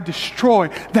before I destroy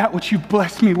that which you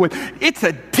blessed me with. It's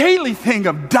a daily thing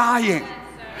of dying.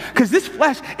 Because this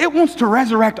flesh, it wants to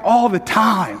resurrect all the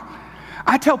time.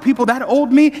 I tell people that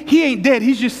old me, he ain't dead,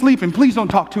 he's just sleeping. Please don't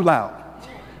talk too loud.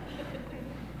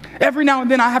 Every now and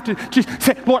then I have to just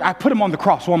say, Lord, I put him on the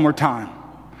cross one more time.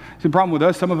 The problem with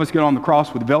us, some of us get on the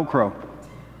cross with Velcro.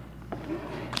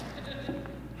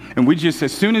 And we just,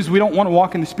 as soon as we don't want to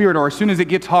walk in the Spirit, or as soon as it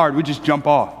gets hard, we just jump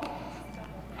off.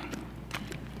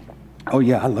 Oh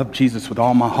yeah, I love Jesus with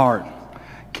all my heart.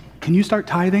 Can you start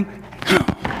tithing?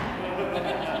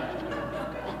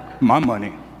 My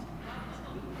money.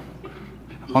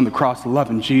 On the cross,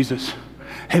 loving Jesus.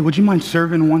 Hey, would you mind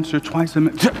serving once or twice a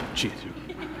minute? Jesus.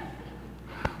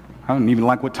 I don't even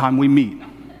like what time we meet.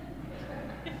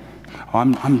 Oh,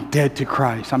 I'm dead to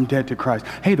Christ. I'm dead to Christ.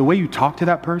 Hey, the way you talk to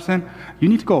that person, you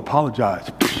need to go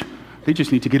apologize. They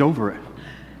just need to get over it.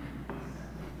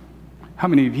 How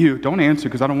many of you, don't answer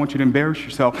because I don't want you to embarrass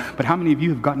yourself, but how many of you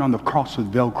have gotten on the cross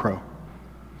with Velcro?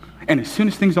 And as soon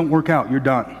as things don't work out, you're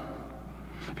done.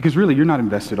 Because really, you're not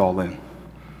invested all in.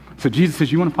 So Jesus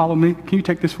says, you want to follow me? Can you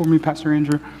take this for me, Pastor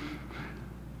Andrew?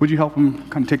 Would you help him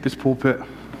kind of take this pulpit?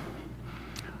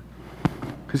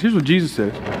 Because here's what Jesus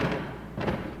says.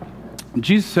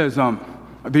 Jesus says,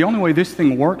 the only way this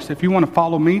thing works, if you want to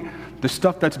follow me, the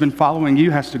stuff that's been following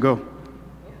you has to go.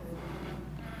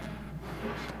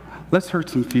 Let's hurt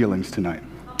some feelings tonight.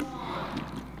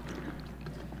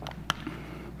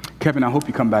 Kevin, I hope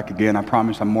you come back again. I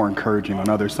promise I'm more encouraging on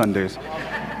other Sundays.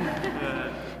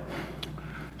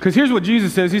 Because here's what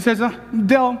Jesus says. He says,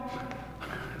 Dell,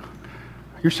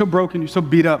 you're so broken, you're so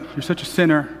beat up, you're such a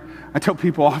sinner. I tell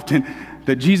people often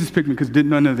that Jesus picked me because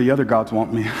none of the other gods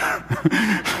want me.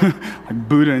 Like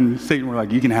Buddha and Satan were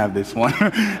like, you can have this one.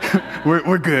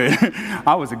 we're good.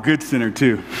 I was a good sinner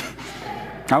too.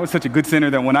 I was such a good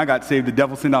sinner that when I got saved, the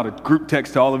devil sent out a group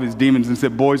text to all of his demons and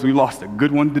said, boys, we lost a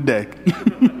good one today.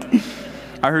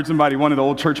 I heard one of the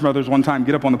old church mothers one time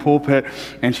get up on the pulpit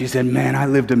and she said, man, I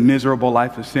lived a miserable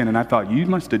life of sin. And I thought, you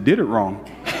must have did it wrong.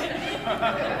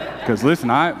 Because listen,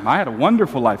 I had a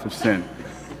wonderful life of sin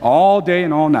all day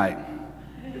and all night.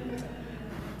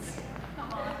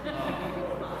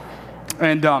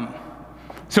 And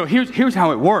so here's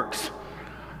how it works.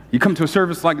 You come to a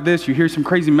service like this, you hear some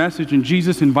crazy message, and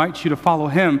Jesus invites you to follow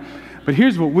him. But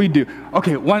here's what we do.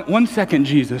 Okay, one second,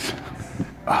 Jesus.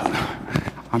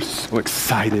 I'm so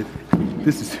excited.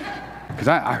 This is, because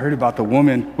I heard about the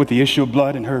woman with the issue of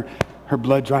blood, and her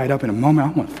blood dried up in a moment.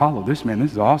 I want to follow this, man.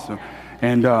 This is awesome.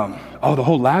 And, the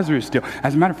whole Lazarus deal.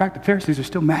 As a matter of fact, the Pharisees are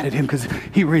still mad at him because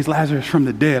he raised Lazarus from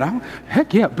the dead.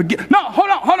 Heck yeah. No, hold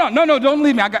on. No, don't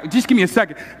leave me. Just give me a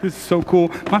second. This is so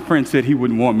cool. My friend said he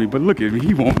wouldn't want me, but look at me.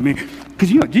 He wants me. Because,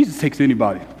 Jesus takes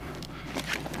anybody.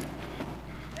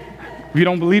 If you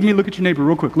don't believe me, look at your neighbor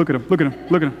real quick. Look at him.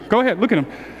 Go ahead, look at him.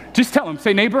 Just tell him.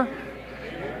 Say, neighbor,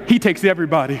 he takes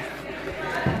everybody.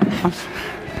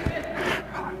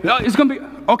 It's going to be,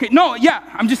 okay, no, yeah.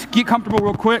 I'm just get comfortable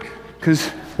real quick.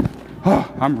 Because,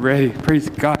 I'm ready. Praise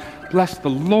God. Bless the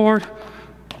Lord.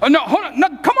 Oh, no, hold on. No,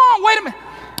 come on. Wait a minute.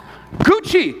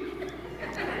 Gucci.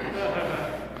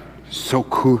 So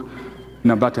cool.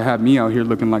 Now about to have me out here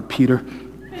looking like Peter.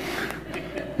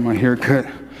 My haircut.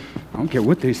 I don't care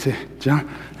what they say. John.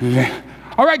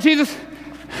 All right, Jesus.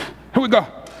 Here we go.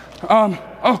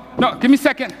 No, give me a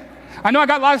second. I know I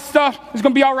got a lot of stuff. It's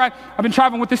going to be all right. I've been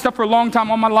traveling with this stuff for a long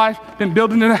time all my life. Been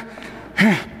building it.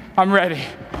 I'm ready.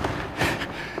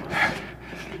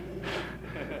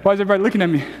 Why is everybody looking at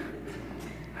me?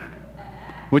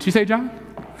 What'd you say, John?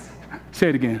 Say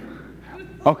it again.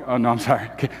 Okay. Oh, no, I'm sorry.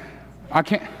 Okay. I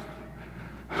can't.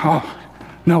 Oh,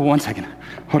 no, 1 second.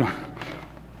 Hold on.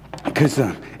 Because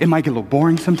it might get a little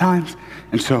boring sometimes.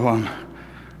 And so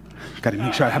got to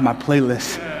make sure I have my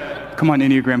playlist. Come on,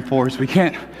 Enneagram 4s. We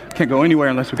can't go anywhere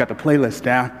unless we got the playlist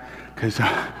down. Because,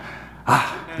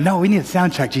 no, we need a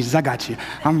sound check, Jesus. I got you.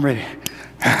 I'm ready.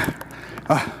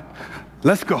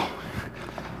 Let's go.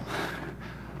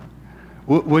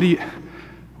 What do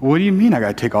you mean I got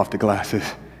to take off the glasses?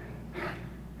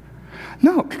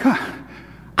 No, God,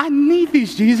 I need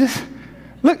these, Jesus.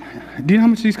 Look, do you know how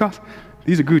much these cost?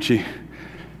 These are Gucci.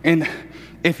 And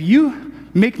if you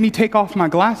make me take off my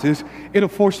glasses, it'll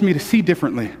force me to see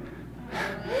differently.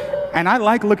 And I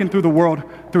like looking through the world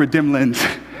through a dim lens.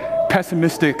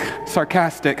 Pessimistic,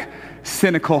 sarcastic,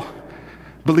 cynical,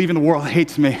 believing the world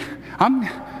hates me.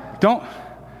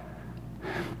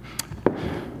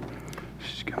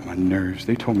 She's got my nerves.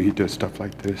 They told me he does stuff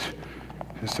like this.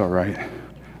 It's all right.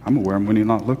 I'm gonna wear them when he's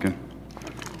not looking.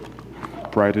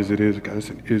 Bright as it is, guys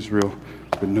in Israel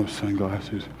with no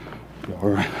sunglasses. All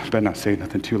right, better not say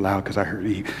nothing too loud because I heard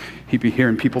he'd be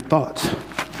hearing people's thoughts.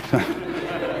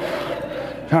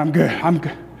 I'm good.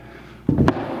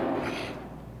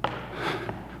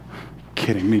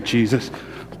 Kidding me, Jesus?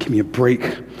 Give me a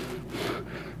break.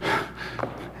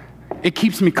 It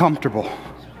keeps me comfortable.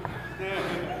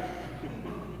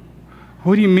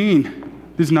 What do you mean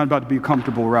this is not about to be a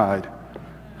comfortable ride?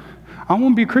 I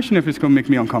won't be a Christian if it's going to make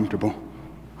me uncomfortable.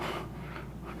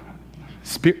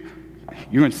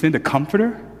 You're going to send a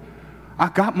comforter? I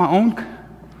got my own.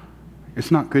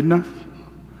 It's not good enough.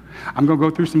 I'm going to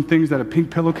go through some things that a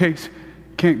pink pillowcase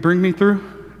can't bring me through.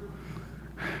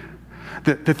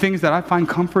 The things that I find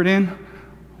comfort in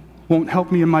won't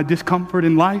help me in my discomfort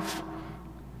in life.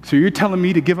 So you're telling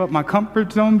me to give up my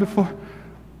comfort zone before?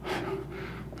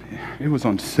 It was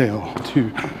on sale,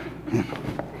 too.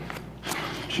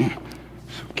 So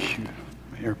cute.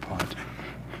 My AirPods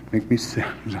make me sick.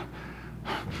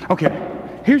 Okay,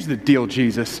 here's the deal,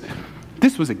 Jesus.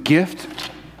 This was a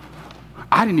gift.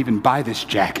 I didn't even buy this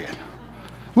jacket.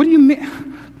 What do you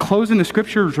mean? Clothes in the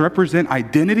scriptures represent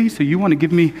identity, so you want to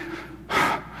give me...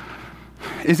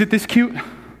 Is it this cute?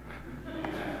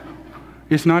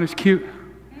 It's not as cute?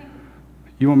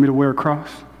 You want me to wear a cross?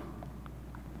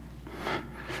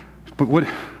 But what?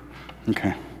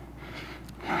 Okay.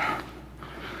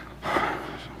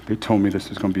 They told me this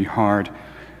was going to be hard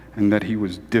and that he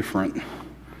was different.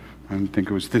 I didn't think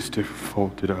it was this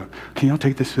folded up. Can y'all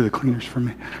take this to the cleaners for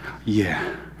me?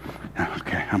 Yeah.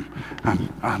 Okay,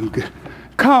 I'm good.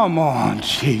 Come on,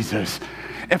 Jesus.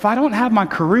 If I don't have my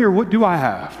career, what do I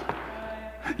have?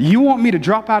 You want me to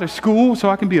drop out of school so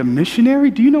I can be a missionary?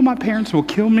 Do you know my parents will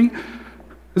kill me?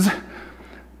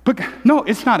 But no,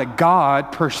 it's not a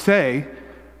God per se,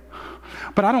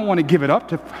 but I don't want to give it up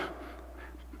to,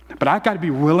 but I've got to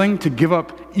be willing to give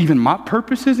up even my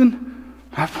purposes and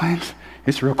my plans.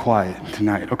 It's real quiet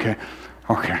tonight. Okay,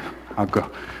 I'll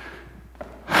go.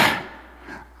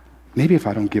 Maybe if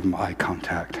I don't give him eye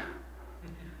contact,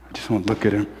 I just want to look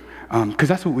at him, because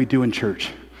that's what we do in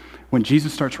church. When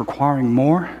Jesus starts requiring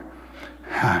more,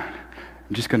 I'm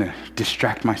just going to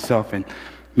distract myself and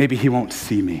maybe he won't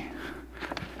see me.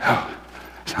 Oh,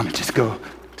 so I'm going to just go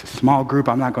to a small group.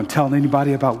 I'm not going to tell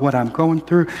anybody about what I'm going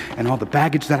through and all the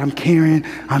baggage that I'm carrying.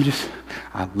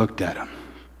 I looked at him.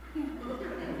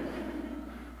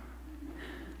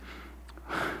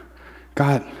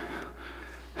 God,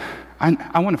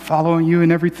 I want to follow you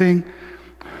and everything,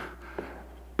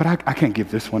 but I can't give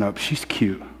this one up. She's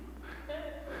cute.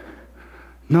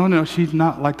 No, she's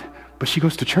not like, but she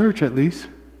goes to church at least.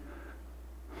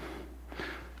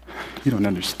 You don't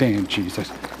understand,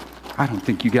 Jesus. I don't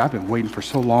think you get. I've been waiting for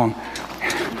so long,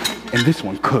 and this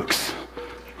one cooks.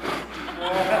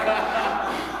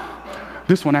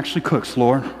 This one actually cooks,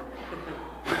 Lord.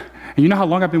 And you know how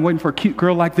long I've been waiting for a cute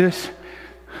girl like this?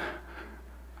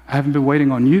 I haven't been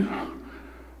waiting on you.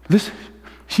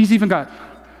 She's even got,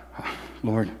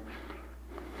 Lord.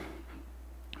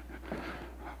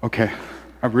 Okay,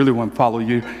 I really want to follow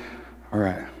you. All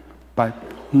right, bye.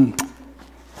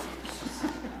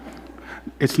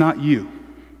 It's not you.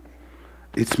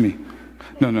 It's me.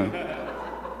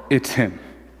 No. It's him.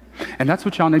 And that's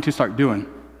what y'all need to start doing.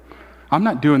 I'm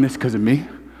not doing this because of me.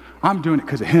 I'm doing it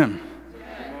because of him.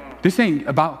 This ain't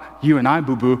about you and I,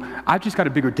 boo-boo. I've just got a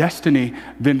bigger destiny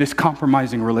than this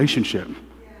compromising relationship.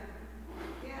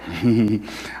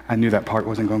 I knew that part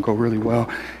wasn't going to go really well,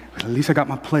 but at least I got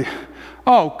my plate.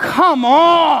 Oh, come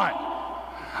on!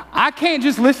 I can't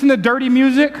just listen to dirty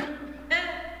music.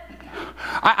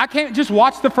 I can't just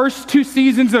watch the first 2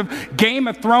 seasons of Game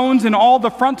of Thrones and all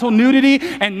the frontal nudity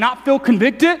and not feel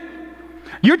convicted?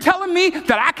 You're telling me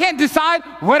that I can't decide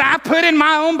what I put in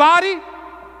my own body?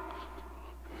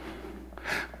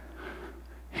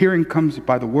 Hearing comes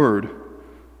by the word.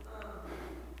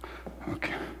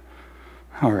 Okay.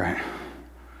 All right.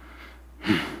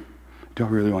 Do I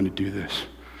really want to do this?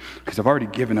 Because I've already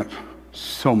given up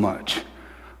so much,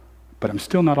 but I'm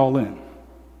still not all in.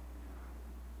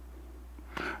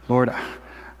 Lord,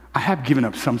 I have given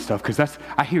up some stuff because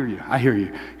I hear you.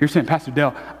 You're saying, Pastor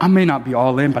Dale, I may not be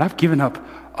all in, but I've given up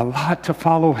a lot to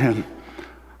follow him.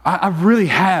 I really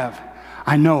have.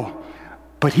 I know,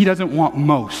 but he doesn't want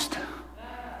most.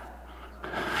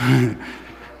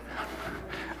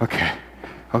 Okay,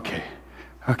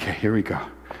 here we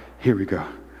go.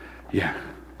 Yeah,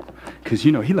 because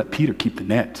he let Peter keep the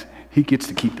nets. He gets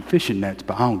to keep the fishing nets,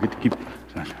 but I don't get to keep.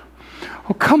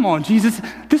 Oh, come on, Jesus.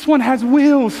 This one has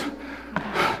wheels.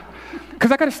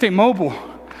 Because I got to stay mobile.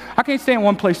 I can't stay in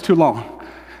one place too long.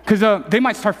 Because they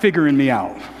might start figuring me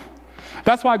out.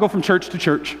 That's why I go from church to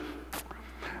church.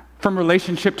 From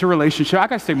relationship to relationship. I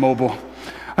got to stay mobile.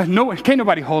 Can't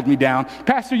nobody hold me down.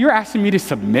 Pastor, you're asking me to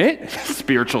submit?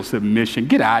 Spiritual submission.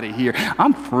 Get out of here.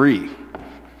 I'm free.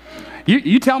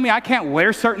 You tell me I can't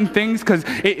wear certain things because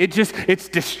it's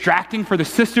distracting for the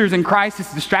sisters in Christ.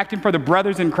 It's distracting for the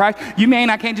brothers in Christ. You mean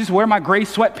I can't just wear my gray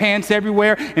sweatpants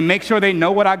everywhere and make sure they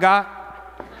know what I got?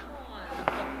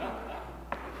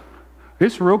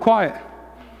 It's real quiet.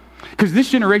 Because this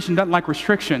generation doesn't like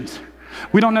restrictions.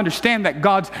 We don't understand that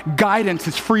God's guidance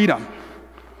is freedom.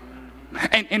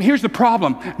 And here's the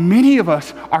problem. Many of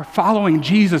us are following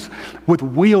Jesus with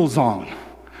wheels on.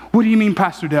 What do you mean,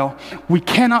 Pastor Dale? We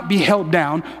cannot be held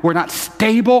down. We're not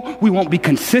stable. We won't be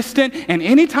consistent. And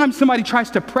anytime somebody tries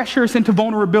to pressure us into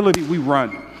vulnerability, we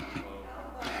run.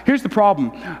 Here's the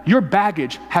problem. Your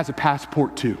baggage has a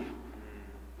passport too.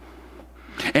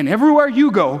 And everywhere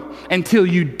you go, until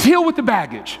you deal with the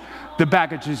baggage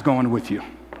is going with you.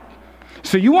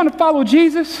 So you want to follow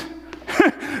Jesus?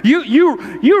 You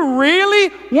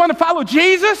really want to follow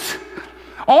Jesus?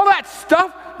 All that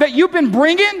stuff that you've been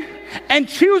bringing and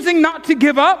choosing not to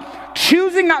give up,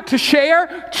 choosing not to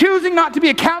share, choosing not to be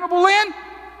accountable in?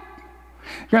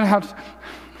 You're going to have to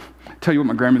tell you what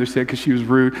my grandmother said because she was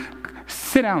rude.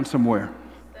 Sit down somewhere.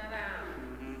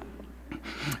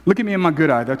 Look at me in my good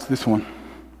eye. That's this one.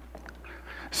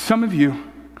 Some of you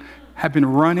have been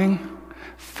running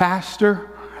faster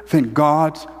than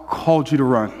God's called you to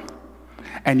run.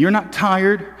 And you're not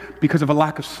tired because of a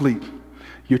lack of sleep.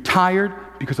 You're tired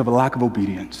because of a lack of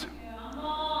obedience.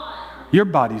 Your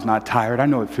body's not tired. I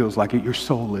know it feels like it. Your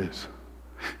soul is.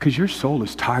 Because your soul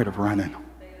is tired of running.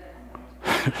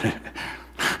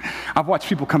 I've watched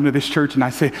people come to this church and I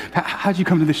say, how'd you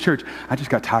come to this church? I just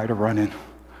got tired of running.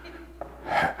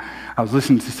 I was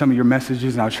listening to some of your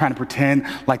messages and I was trying to pretend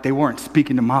like they weren't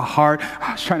speaking to my heart.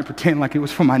 I was trying to pretend like it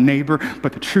was for my neighbor.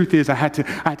 But the truth is I had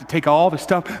to take all the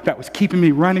stuff that was keeping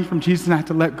me running from Jesus and I had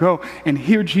to let go. And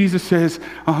here Jesus says,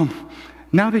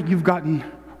 now that you've gotten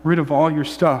rid of all your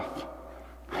stuff,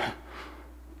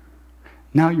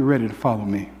 now you're ready to follow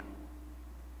me.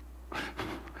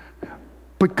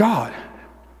 But God,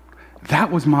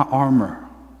 that was my armor.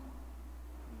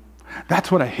 That's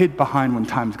what I hid behind when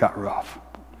times got rough.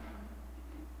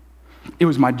 It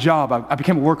was my job. I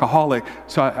became a workaholic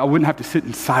so I wouldn't have to sit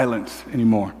in silence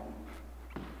anymore.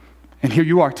 And here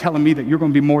you are telling me that you're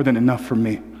going to be more than enough for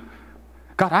me.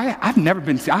 God, I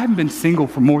haven't been single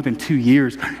for more than 2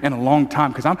 years in a long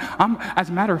time because I'm as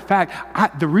a matter of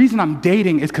fact, the reason I'm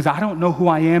dating is because I don't know who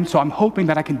I am, so I'm hoping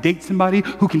that I can date somebody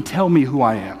who can tell me who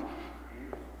I am.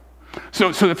 So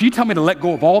if you tell me to let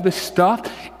go of all this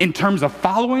stuff in terms of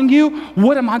following you,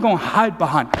 what am I going to hide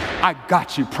behind? I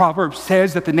got you. Proverbs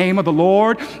says that the name of the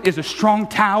Lord is a strong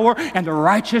tower and the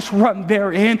righteous run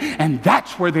therein, and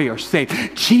that's where they are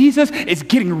safe. Jesus is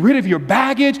getting rid of your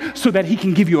baggage so that he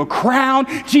can give you a crown.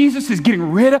 Jesus is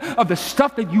getting rid of the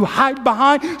stuff that you hide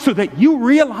behind so that you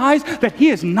realize that he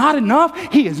is not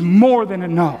enough. He is more than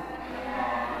enough.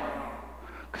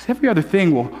 Because every other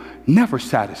thing will never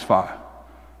satisfy.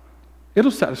 It'll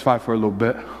satisfy for a little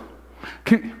bit.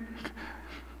 Get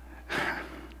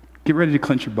ready to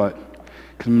clench your butt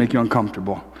because it'll make you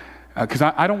uncomfortable. Because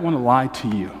I don't want to lie to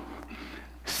you.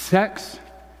 Sex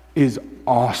is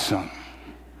awesome.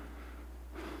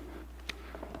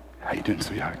 How you doing,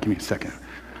 sweetheart? Give me a second.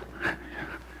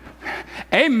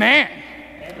 Amen.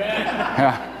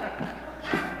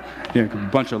 Yeah, a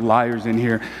bunch of liars in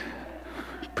here.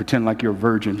 Pretend like you're a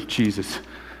virgin. Jesus.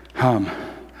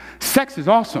 Sex is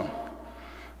awesome.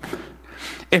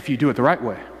 If you do it the right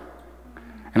way.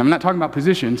 And I'm not talking about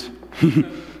positions.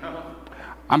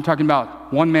 I'm talking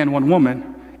about one man, one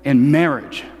woman in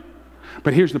marriage.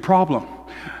 But here's the problem.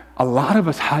 A lot of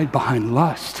us hide behind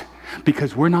lust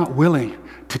because we're not willing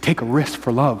to take a risk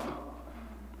for love.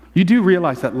 You do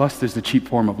realize that lust is the cheap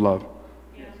form of love.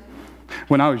 Yes.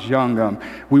 When I was young,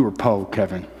 we were po,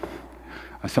 Kevin.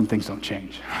 Some things don't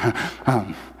change.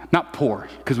 Not poor,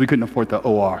 because we couldn't afford the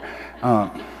OR.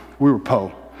 We were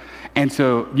po. And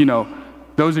so, you know,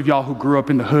 those of y'all who grew up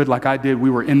in the hood like I did, we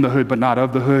were in the hood but not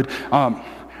of the hood.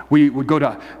 We would go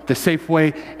to the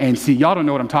Safeway and see, y'all don't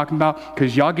know what I'm talking about,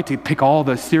 because y'all get to pick all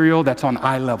the cereal that's on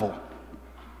eye level.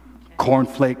 Corn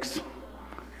Flakes,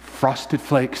 Frosted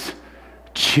Flakes,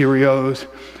 Cheerios.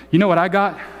 You know what I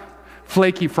got?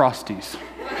 Flaky Frosties.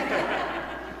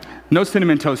 No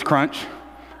Cinnamon Toast Crunch,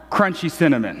 crunchy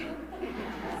cinnamon.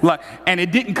 And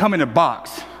it didn't come in a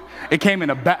box. It came in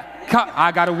a bag.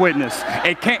 I got a witness.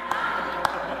 It came,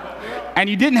 and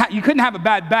you couldn't have a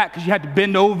bad back because you had to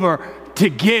bend over to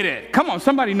get it. Come on,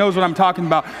 somebody knows what I'm talking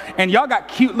about. And y'all got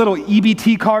cute little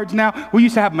EBT cards now. We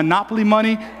used to have Monopoly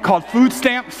money called food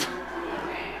stamps.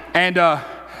 And,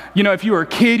 you know, if you were a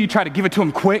kid, you try to give it to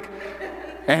them quick.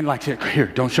 And like, here,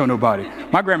 don't show nobody.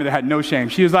 My grandmother had no shame.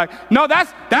 She was like, no,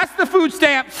 that's the food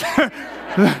stamps.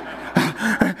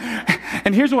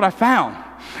 And here's what I found.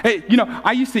 You know,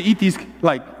 I used to eat these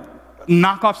like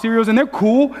knockoff cereals, and they're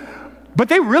cool, but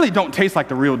they really don't taste like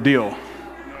the real deal.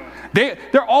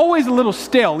 They're always a little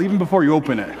stale even before you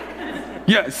open it.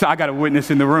 Yes, I got a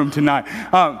witness in the room tonight.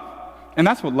 And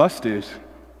that's what lust is.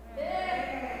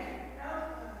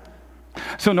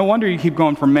 So no wonder you keep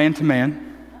going from man to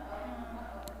man,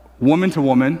 woman to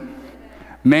woman,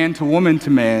 man to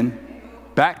man,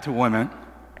 back to woman.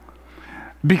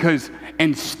 Because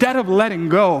instead of letting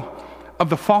go of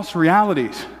the false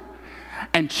realities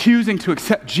and choosing to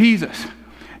accept Jesus,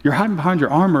 you're hiding behind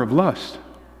your armor of lust.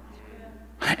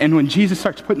 And when Jesus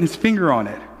starts putting his finger on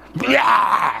it,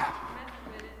 yeah!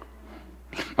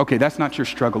 Okay, that's not your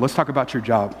struggle. Let's talk about your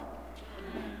job.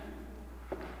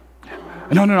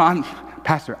 No,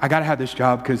 Pastor, I got to have this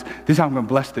job because this is how I'm going to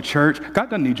bless the church.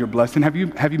 God doesn't need your blessing. Have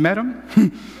you met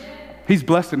him? He's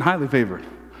blessed and highly favored.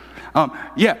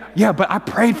 Yeah, but I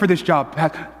prayed for this job.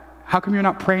 How come you're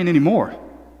not praying anymore?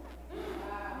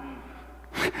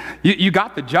 You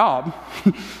got the job.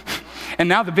 And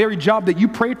now the very job that you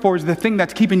prayed for is the thing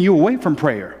that's keeping you away from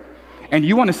prayer. And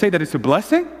you want to say that it's a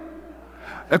blessing?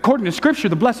 According to Scripture,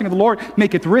 the blessing of the Lord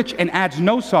maketh rich and adds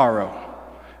no sorrow.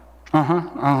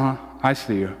 I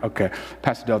see you. Okay.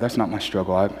 Pastor Dell, that's not my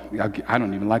struggle. I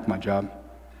don't even like my job.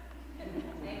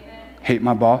 Amen. Hate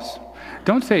my boss.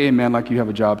 Don't say amen like you have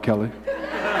a job, Kelly.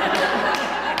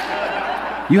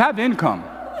 You have income,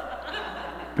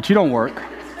 but you don't work.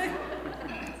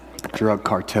 Drug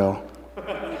cartel.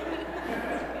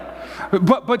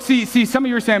 But see, some of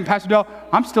you are saying, Pastor Dell,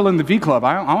 I'm still in the V Club.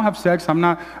 I don't have sex. I'm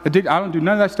not addicted. I don't do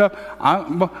none of that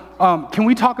stuff. Can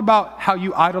we talk about how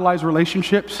you idolize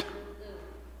relationships?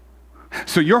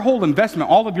 So your whole investment,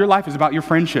 all of your life is about your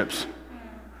friendships.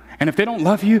 And if they don't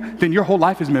love you, then your whole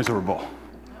life is miserable.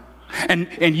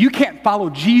 And you can't follow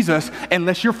Jesus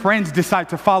unless your friends decide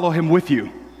to follow him with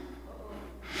you.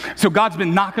 So God's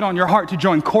been knocking on your heart to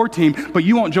join core team, but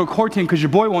you won't join core team because your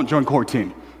boy won't join core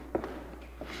team.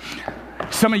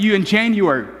 Some of you in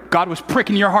January, God was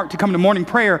pricking your heart to come to morning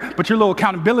prayer, but your little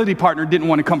accountability partner didn't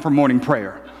want to come for morning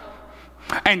prayer.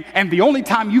 And the only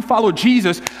time you follow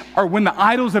Jesus are when the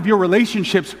idols of your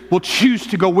relationships will choose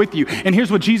to go with you. And here's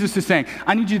what Jesus is saying.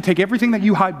 I need you to take everything that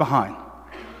you hide behind,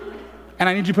 and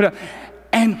I need you to put up.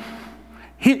 And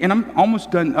I'm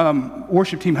almost done.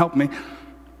 Worship team, help me.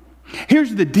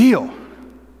 Here's the deal.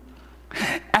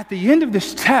 At the end of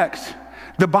this text,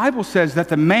 the Bible says that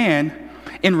the man,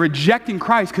 in rejecting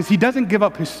Christ, because he doesn't give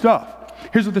up his stuff,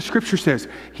 here's what the Scripture says.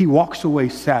 He walks away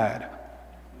sad.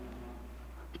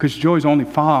 Because joy is only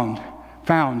found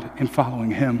in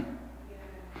following him.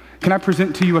 Can I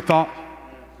present to you a thought?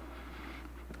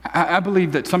 I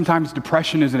believe that sometimes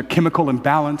depression is a chemical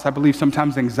imbalance. I believe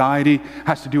sometimes anxiety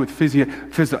has to do with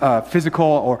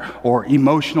physical or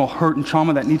emotional hurt and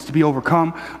trauma that needs to be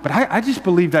overcome. But I just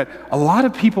believe that a lot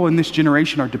of people in this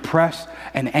generation are depressed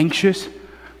and anxious,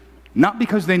 not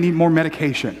because they need more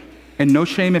medication, and no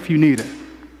shame if you need it,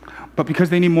 but because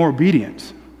they need more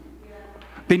obedience.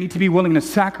 They need to be willing to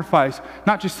sacrifice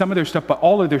not just some of their stuff, but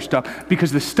all of their stuff,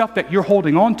 because the stuff that you're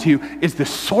holding on to is the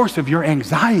source of your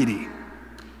anxiety.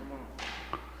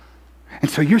 And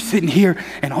so you're sitting here,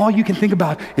 and all you can think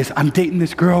about is, I'm dating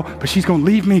this girl, but she's going to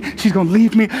leave me,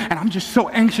 and I'm just so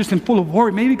anxious and full of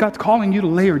worry. Maybe God's calling you to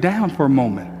lay her down for a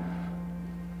moment.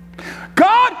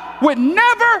 God would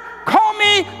never call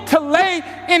me to lay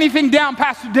anything down,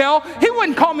 Pastor Dell. He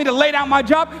wouldn't call me to lay down my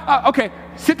job. Okay,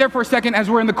 sit there for a second as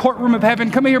we're in the courtroom of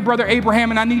heaven. Come here, Brother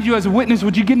Abraham, and I need you as a witness.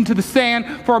 Would you get into the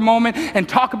sand for a moment and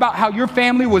talk about how your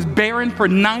family was barren for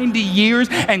 90 years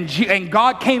and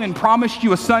God came and promised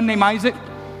you a son named Isaac?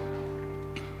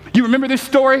 You remember this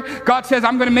story? God says,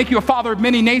 I'm going to make you a father of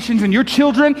many nations, and your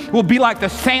children will be like the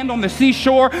sand on the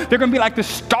seashore. They're going to be like the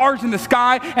stars in the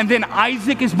sky. And then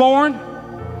Isaac is born.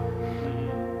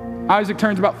 Isaac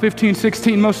turns about 15,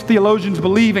 16. Most theologians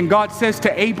believe, and God says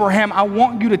to Abraham, I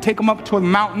want you to take him up to a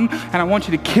mountain, and I want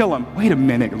you to kill him. Wait a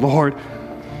minute, Lord.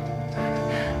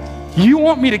 You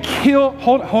want me to kill,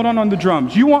 hold on the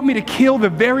drums. You want me to kill the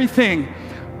very thing.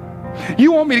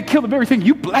 You want me to kill the very thing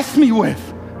you blessed me with.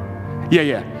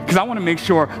 Yeah. Because I want to make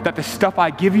sure that the stuff I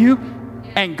give you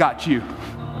ain't got you.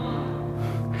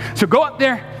 So go up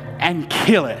there and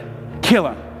kill it. Kill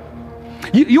him.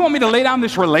 You want me to lay down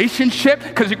this relationship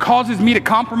because it causes me to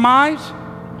compromise?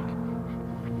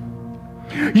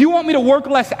 You want me to work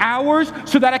less hours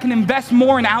so that I can invest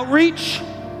more in outreach?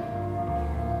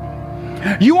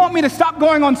 You want me to stop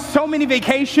going on so many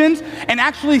vacations and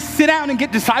actually sit down and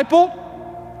get discipled?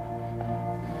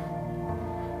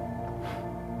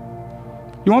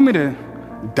 You want me to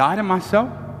die to myself?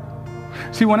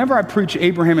 See, whenever I preach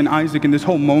Abraham and Isaac in this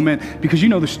whole moment, because you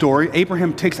know the story,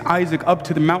 Abraham takes Isaac up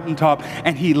to the mountaintop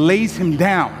and he lays him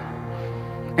down.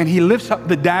 And he lifts up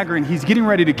the dagger and he's getting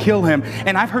ready to kill him.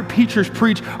 And I've heard preachers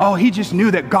preach, oh, he just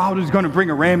knew that God was going to bring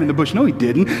a ram in the bush. No, he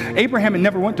didn't. Abraham had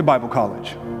never went to Bible college.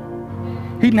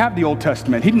 He didn't have the Old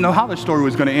Testament. He didn't know how the story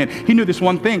was going to end. He knew this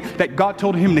one thing, that God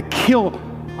told him to kill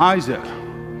Isaac.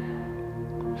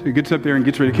 So he gets up there and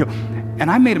gets ready to kill. And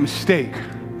I made a mistake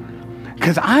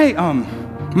because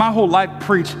my whole life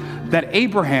preached that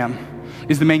Abraham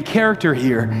is the main character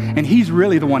here and he's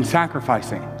really the one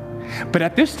sacrificing. But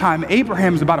at this time,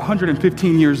 Abraham's about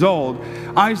 115 years old.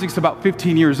 Isaac's about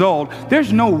 15 years old.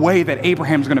 There's no way that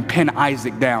Abraham's going to pin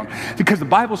Isaac down because the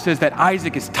Bible says that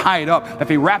Isaac is tied up, that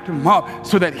they wrapped him up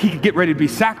so that he could get ready to be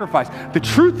sacrificed. The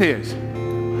truth is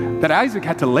that Isaac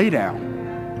had to lay down.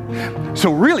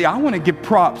 So really, I want to give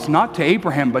props not to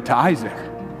Abraham, but to Isaac.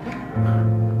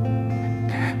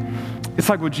 It's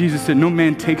like what Jesus said, no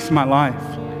man takes my life,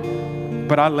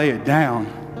 but I lay it down.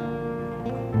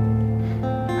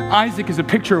 Isaac is a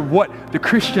picture of what the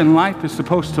Christian life is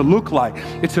supposed to look like.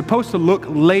 It's supposed to look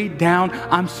laid down,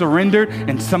 I'm surrendered,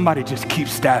 and somebody just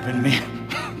keeps stabbing me.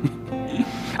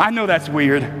 I know that's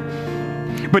weird,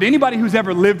 but anybody who's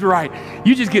ever lived right,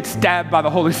 you just get stabbed by the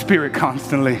Holy Spirit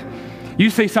constantly. You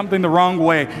say something the wrong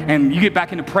way, and you get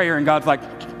back into prayer, and God's like,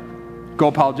 go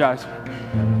apologize.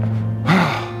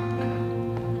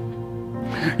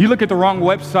 You look at the wrong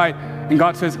website, and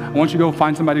God says, I want you to go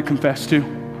find somebody to confess to.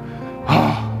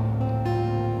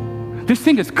 This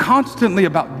thing is constantly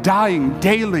about dying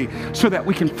daily so that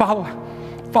we can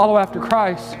follow after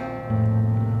Christ.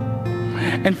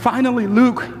 And finally,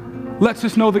 Luke lets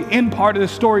us know the end part of the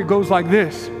story goes like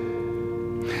this.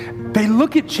 They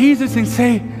look at Jesus and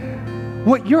say,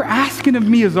 what you're asking of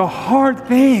me is a hard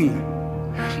thing.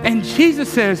 And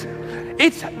Jesus says,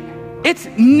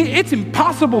 it's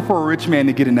impossible for a rich man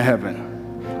to get into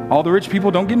heaven. All the rich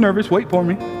people, don't get nervous, wait for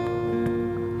me.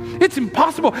 It's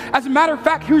impossible. As a matter of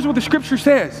fact, here's what the scripture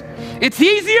says. It's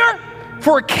easier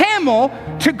for a camel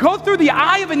to go through the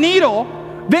eye of a needle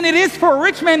than it is for a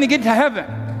rich man to get to heaven.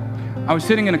 I was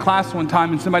sitting in a class one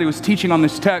time and somebody was teaching on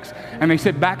this text, and they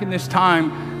said back in this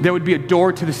time there would be a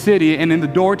door to the city, and in the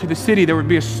door to the city there would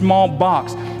be a small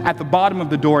box at the bottom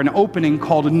of the door, an opening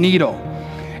called a needle.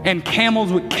 And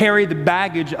camels would carry the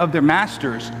baggage of their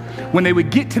masters. When they would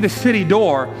get to the city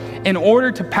door, in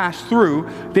order to pass through,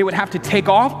 they would have to take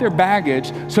off their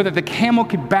baggage so that the camel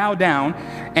could bow down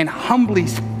and humbly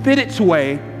fit its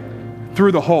way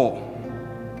through the hole.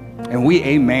 And we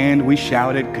amen, we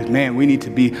shouted, because man, we need to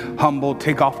be humble,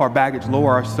 take off our baggage, lower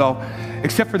ourselves.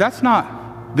 Except for that's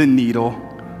not the needle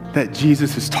that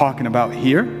Jesus is talking about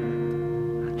here.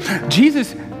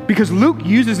 Jesus, because Luke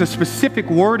uses a specific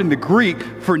word in the Greek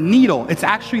for needle, it's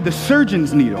actually the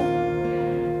surgeon's needle.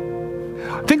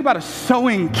 Think about a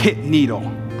sewing kit needle,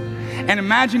 and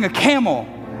imagine a camel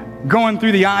going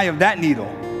through the eye of that needle.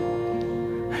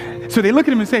 So they look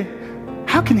at him and say,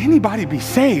 how can anybody be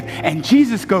saved? And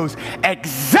Jesus goes,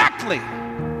 exactly.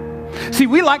 See,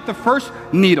 we like the first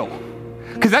needle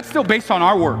because that's still based on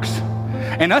our works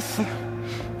and us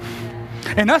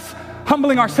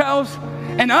humbling ourselves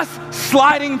and us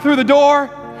sliding through the door,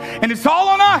 and it's all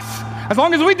on us. As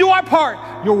long as we do our part,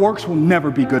 your works will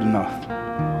never be good enough.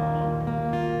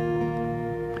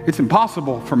 It's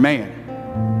impossible for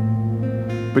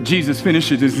man. But Jesus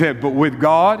finishes and said, but with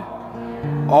God,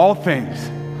 all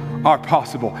things are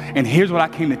possible. And here's what I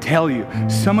came to tell you.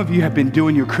 Some of you have been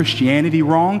doing your Christianity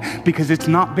wrong because it's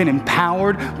not been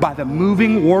empowered by the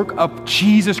moving work of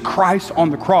Jesus Christ on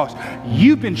the cross.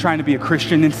 You've been trying to be a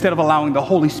Christian instead of allowing the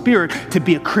Holy Spirit to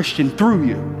be a Christian through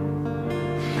you.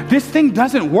 This thing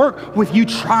doesn't work with you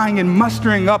trying and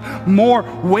mustering up more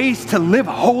ways to live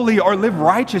holy or live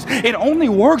righteous. It only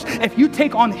works if you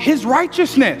take on His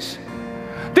righteousness.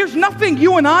 There's nothing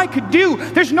you and I could do.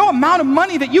 There's no amount of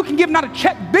money that you can give, not a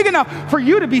check big enough for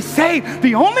you to be saved.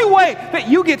 The only way that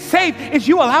you get saved is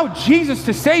you allow Jesus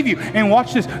to save you. And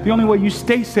watch this, the only way you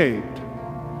stay saved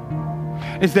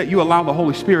is that you allow the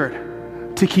Holy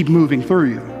Spirit to keep moving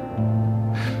through you.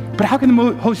 But how can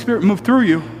the Holy Spirit move through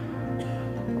you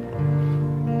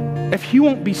if He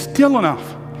won't be still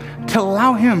enough to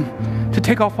allow Him to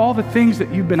take off all the things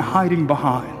that you've been hiding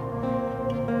behind?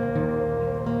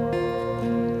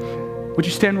 Would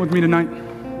you stand with me tonight?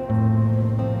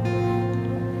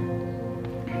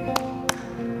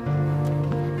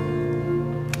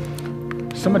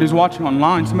 Somebody's watching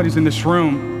online, somebody's in this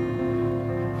room.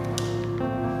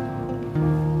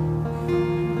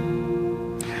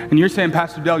 And you're saying,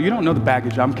 Pastor Dell, you don't know the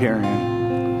baggage I'm carrying.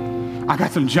 I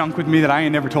got some junk with me that I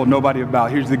ain't never told nobody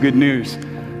about. Here's the good news.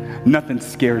 Nothing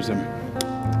scares Him.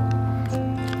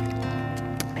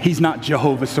 He's not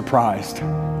Jehovah surprised.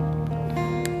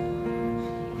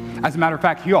 As a matter of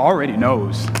fact, He already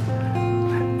knows.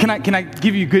 Can I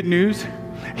give you good news?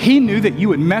 He knew that you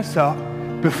would mess up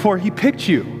before He picked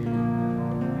you.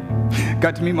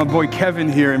 Got to meet my boy Kevin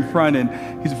here in front,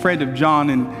 and he's a friend of John,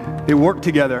 and they work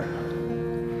together.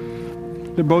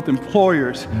 They're both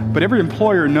employers, but every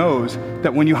employer knows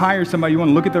that when you hire somebody, you want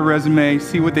to look at their resume,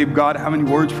 see what they've got, how many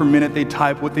words per minute they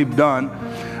type, what they've done.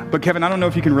 But Kevin, I don't know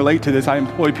if you can relate to this. I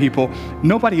employ people.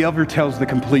 Nobody ever tells the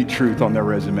complete truth on their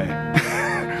resume.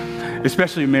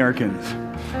 Especially Americans.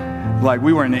 Like,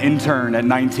 we were an intern at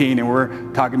 19 and we're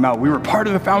talking about we were part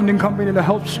of the founding company to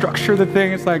help structure the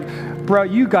thing. It's like, bro,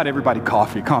 you got everybody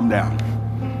coffee, calm down.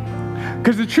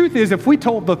 Because the truth is, if we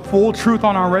told the full truth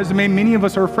on our resume, many of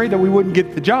us are afraid that we wouldn't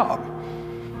get the job.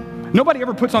 Nobody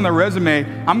ever puts on their resume,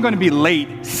 I'm going to be late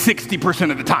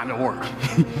 60% of the time at work.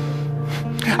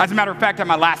 As a matter of fact, at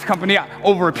my last company,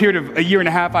 over a period of a year and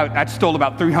a half, I stole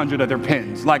about 300 of their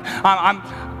pens. Like,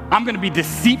 I'm going to be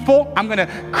deceitful. I'm going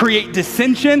to create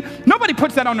dissension. Nobody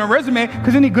puts that on their resume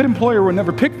because any good employer will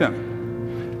never pick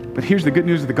them. But here's the good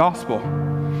news of the gospel.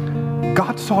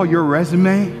 God saw your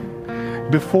resume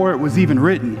before it was even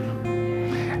written.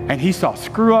 And He saw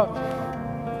screw up,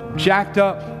 jacked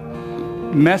up,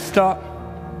 messed up.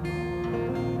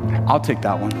 I'll take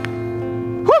that one.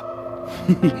 Woo!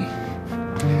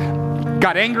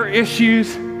 Got anger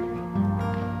issues,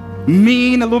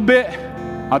 mean a little bit.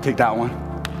 I'll take that one.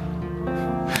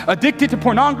 Addicted to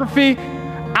pornography,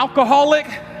 alcoholic,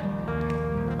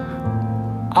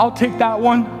 I'll take that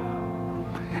one.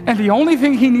 And the only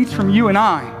thing He needs from you and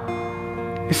I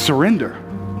is surrender.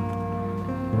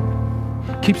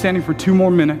 Keep standing for 2 more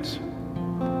minutes.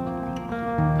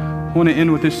 I want to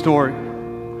end with this story.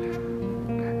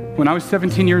 When I was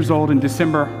 17 years old in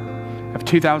December of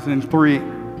 2003,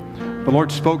 the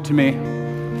Lord spoke to me.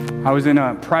 I was in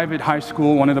a private high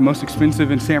school, one of the most expensive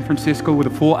in San Francisco, with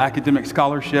a full academic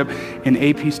scholarship in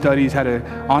AP studies, had an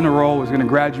honor roll, was going to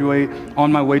graduate,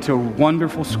 on my way to a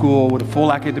wonderful school with a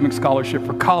full academic scholarship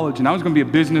for college. And I was going to be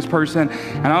a business person,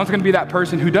 and I was going to be that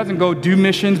person who doesn't go do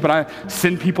missions, but I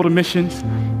send people to missions.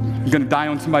 I'm going to die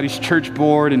on somebody's church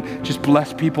board and just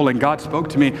bless people. And God spoke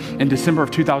to me in December of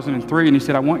 2003, and He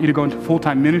said, I want you to go into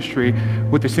full-time ministry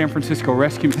with the San Francisco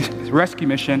Rescue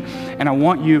Mission, and I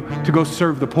want you to go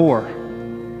serve the poor.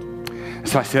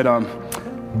 So I said,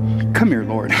 come here,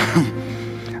 Lord.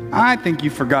 I think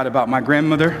you forgot about my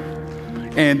grandmother,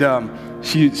 and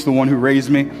she's the one who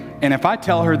raised me. And if I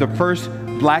tell her the first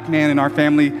black man in our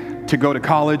family to go to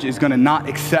college is going to not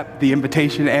accept the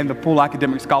invitation and the full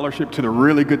academic scholarship to the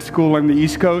really good school on the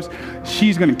East Coast,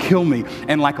 she's going to kill me.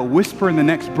 And like a whisper in the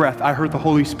next breath, I heard the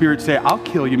Holy Spirit say, I'll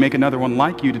kill you, make another one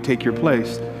like you to take your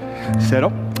place. I said,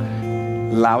 oh,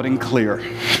 loud and clear.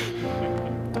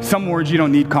 Some words you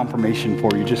don't need confirmation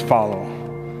for, you just follow.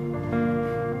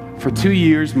 For 2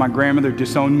 years, my grandmother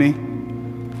disowned me,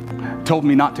 told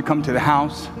me not to come to the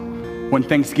house. When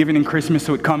Thanksgiving and Christmas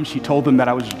would come, she told them that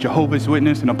I was Jehovah's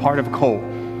Witness and a part of a cult.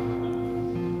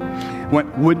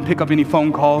 Wouldn't pick up any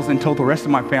phone calls and told the rest of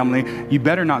my family, you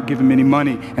better not give them any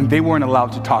money, and they weren't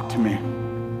allowed to talk to me.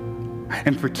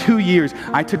 And for 2 years,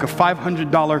 I took a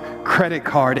 $500 credit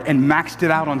card and maxed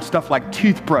it out on stuff like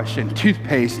toothbrush and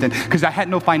toothpaste, and because I had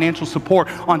no financial support.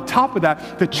 On top of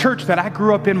that, the church that I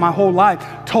grew up in my whole life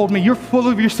told me, you're full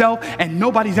of yourself and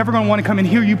nobody's ever going to want to come and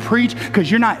hear you preach because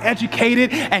you're not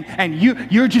educated and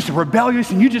you're just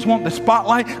rebellious and you just want the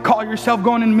spotlight. Call yourself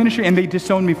going into ministry. And they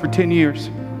disowned me for 10 years.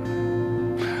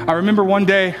 I remember one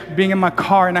day being in my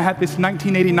car and I had this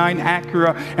 1989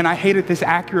 Acura, and I hated this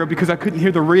Acura because I couldn't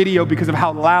hear the radio because of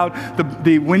how loud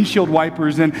the windshield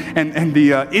wipers and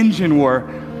the engine were.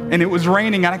 And it was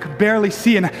raining and I could barely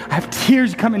see, and I have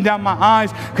tears coming down my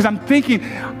eyes because I'm thinking,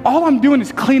 all I'm doing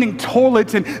is cleaning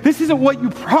toilets and this isn't what you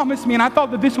promised me, and I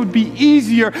thought that this would be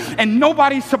easier and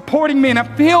nobody's supporting me and I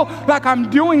feel like I'm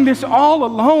doing this all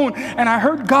alone. And I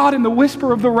heard God in the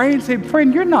whisper of the rain say,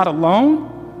 friend, you're not alone.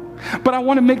 But I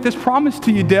want to make this promise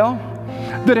to you, Dale,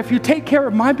 that if you take care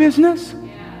of my business,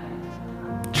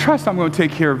 trust I'm going to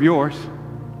take care of yours.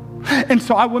 And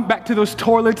so I went back to those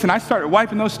toilets and I started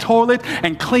wiping those toilets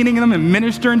and cleaning them and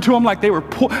ministering to them like they were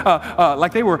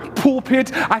pool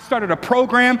pits. I started a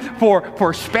program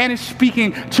for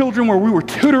Spanish-speaking children where we were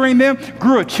tutoring them,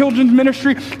 grew a children's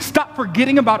ministry, stopped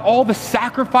forgetting about all the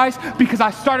sacrifice because I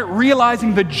started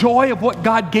realizing the joy of what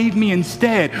God gave me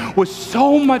instead was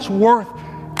so much worth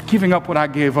giving up what I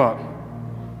gave up.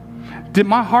 Did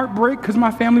my heart break because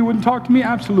my family wouldn't talk to me?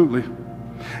 Absolutely.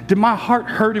 Did my heart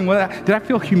hurt and did I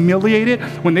feel humiliated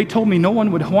when they told me no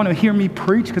one would want to hear me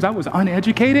preach because I was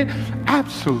uneducated?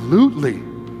 Absolutely.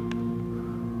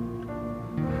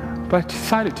 But I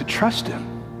decided to trust him.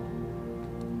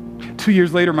 2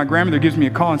 years later, my grandmother gives me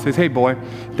a call and says, hey boy,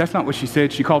 that's not what she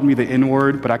said. She called me the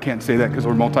N-word, but I can't say that because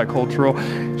we're multicultural.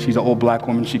 She's an old black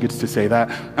woman. She gets to say that.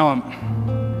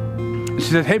 She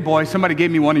says, hey boy, somebody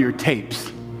gave me one of your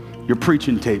tapes, your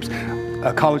preaching tapes.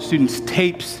 College students'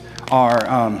 tapes are,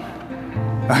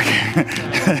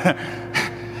 okay.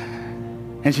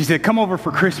 And she said, come over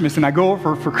for Christmas. And I go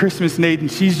over for Christmas, Nate,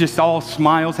 and she's just all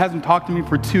smiles, hasn't talked to me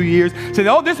for 2 years. Said,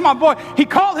 oh, this is my boy. He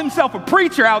called himself a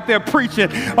preacher out there preaching,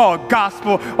 oh,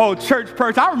 gospel, oh, church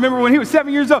person. I remember when he was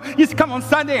 7 years old, he used to come on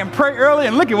Sunday and pray early,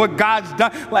 and look at what God's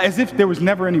done. Like, as if there was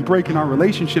never any break in our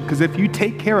relationship, because if you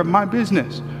take care of my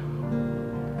business.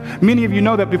 Many of you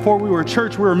know that before we were a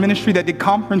church, we were a ministry that did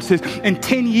conferences. In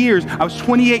 10 years, I was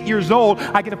 28 years old.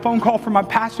 I get a phone call from my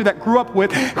pastor that grew up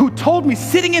with, who told me,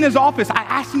 sitting in his office, I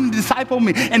asked him to disciple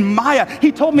me. And Maya,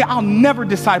 he told me, I'll never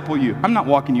disciple you. I'm not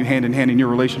walking you hand in hand in your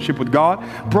relationship with God.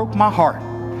 Broke my heart.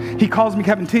 He calls me,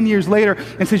 Kevin, 10 years later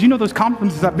and says, you know those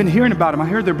conferences, I've been hearing about them. I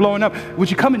heard they're blowing up. Would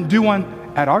you come and do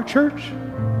one at our church?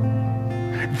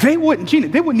 They wouldn't, Gina,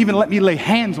 they wouldn't even let me lay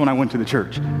hands when I went to the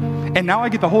church. And now I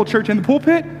get the whole church in the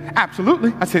pulpit?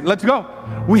 Absolutely. I said, let's go.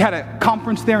 We had a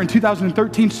conference there in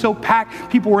 2013, so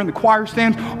packed. People were in the choir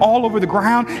stands all over the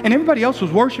ground, and everybody else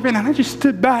was worshiping. And I just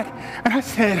stood back, and I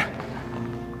said,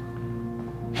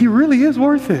 he really is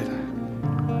worth it.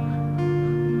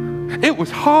 It was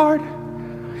hard.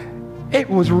 It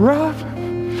was rough.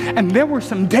 And there were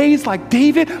some days like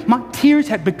David, my tears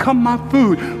had become my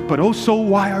food. But oh, so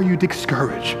why are you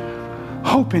discouraged?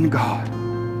 Hope in God.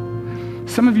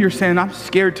 Some of you are saying, I'm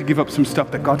scared to give up some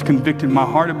stuff that God's convicted my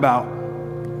heart about.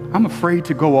 I'm afraid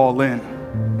to go all in.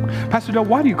 Pastor Del,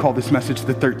 why do you call this message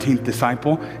the 13th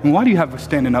disciple? And why do you have us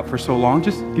standing up for so long?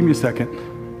 Just give me a second.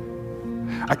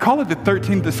 I call it the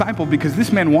 13th disciple because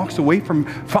this man walks away from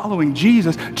following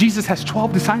Jesus. Jesus has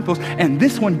 12 disciples, and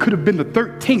this one could have been the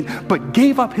 13th, but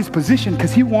gave up his position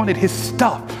because he wanted his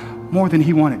stuff more than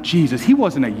he wanted Jesus. He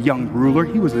wasn't a young ruler.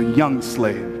 He was a young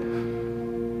slave.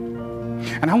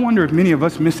 And I wonder if many of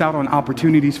us miss out on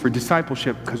opportunities for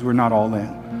discipleship because we're not all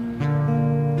in.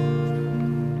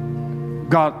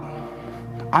 God,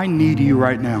 I need you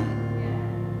right now.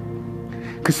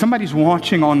 Because somebody's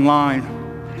watching online.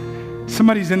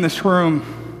 Somebody's in this room.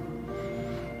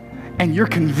 And you're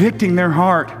convicting their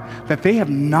heart that they have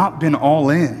not been all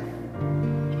in.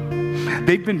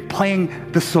 They've been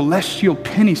playing the celestial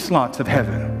penny slots of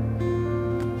heaven.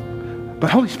 But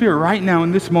Holy Spirit, right now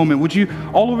in this moment, would you,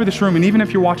 all over this room, and even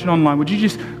if you're watching online, would you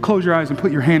just close your eyes and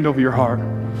put your hand over your heart?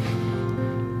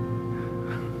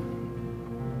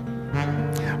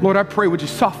 Lord, I pray, would you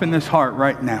soften this heart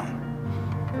right now?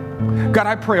 God,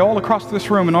 I pray all across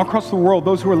this room and all across the world,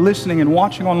 those who are listening and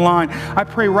watching online, I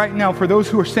pray right now for those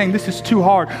who are saying this is too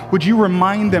hard, would you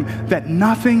remind them that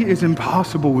nothing is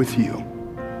impossible with you?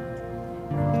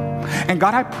 And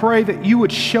God, I pray that you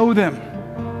would show them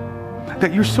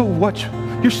that you're so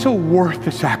worth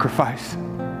the sacrifice.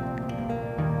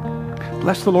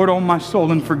 Bless the Lord, oh my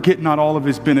soul, and forget not all of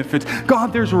his benefits.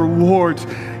 God, there's rewards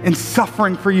in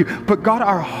suffering for you. But God,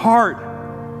 our heart,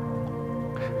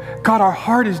 God, our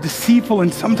heart is deceitful,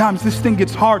 and sometimes this thing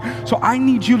gets hard. So I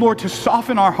need you, Lord, to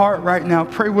soften our heart right now.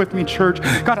 Pray with me, church.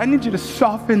 God, I need you to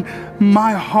soften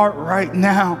my heart right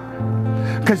now.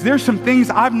 Because there's some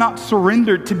things I've not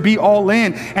surrendered to be all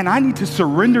in, and I need to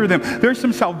surrender them. There's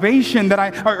some salvation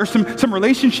that or some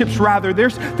relationships rather.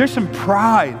 There's some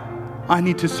pride I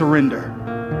need to surrender.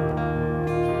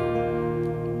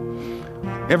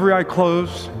 Every eye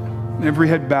closed, every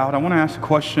head bowed. I want to ask a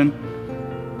question.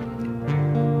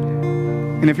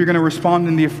 And if you're going to respond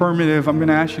in the affirmative, I'm going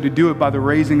to ask you to do it by the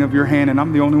raising of your hand, and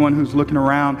I'm the only one who's looking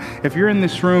around. If you're in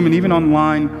this room and even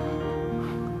online,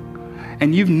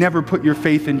 and you've never put your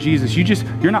faith in Jesus,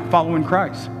 you're not following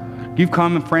Christ. You've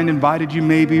come, a friend invited you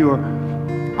maybe, or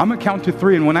I'm going to count to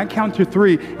 3. And when I count to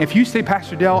 3, if you say,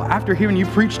 Pastor Dale, after hearing you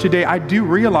preach today, I do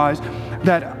realize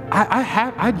that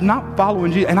I'm not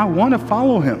following Jesus and I want to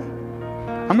follow him.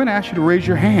 I'm going to ask you to raise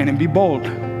your hand and be bold.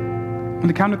 On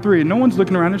the count of 3, and no one's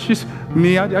looking around, it's just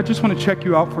me. I just want to check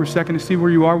you out for a second to see where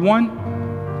you are.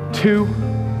 1, 2,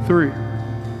 3.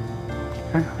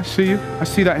 Okay, I see you. I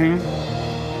see that hand.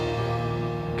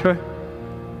 Okay.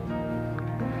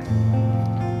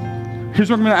 Here's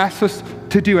what I'm going to ask us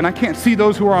to do, and I can't see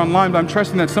those who are online, but I'm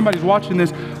trusting that somebody's watching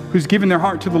this who's giving their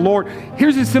heart to the Lord.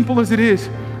 Here's as simple as it is.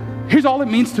 Here's all it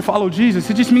means to follow Jesus.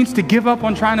 It just means to give up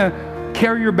on trying to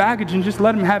carry your baggage and just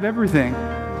let him have everything.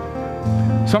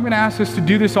 So I'm going to ask us to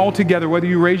do this all together, whether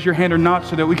you raise your hand or not,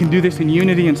 so that we can do this in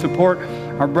unity and support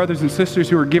our brothers and sisters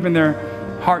who are giving their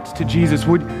hearts to Jesus.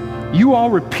 Would you all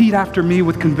repeat after me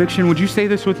with conviction? Would you say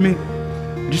this with me?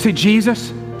 Would you say,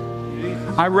 Jesus,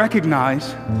 I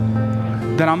recognize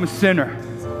that I'm a sinner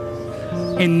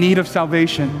in need of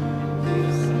salvation.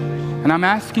 And I'm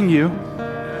asking you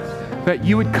that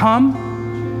you would come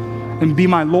and be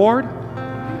my Lord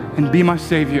and be my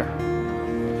Savior.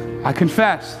 I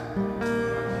confess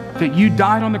that you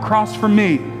died on the cross for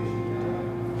me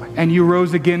and you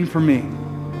rose again for me.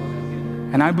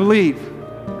 And I believe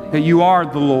that you are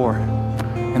the Lord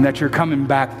and that you're coming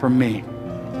back for me.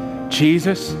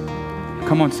 Jesus,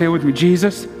 come on, say it with me.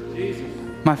 Jesus,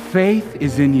 my faith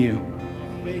is in you.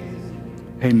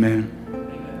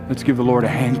 Amen. Let's give the Lord a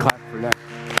hand clap for that.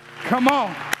 Come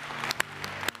on.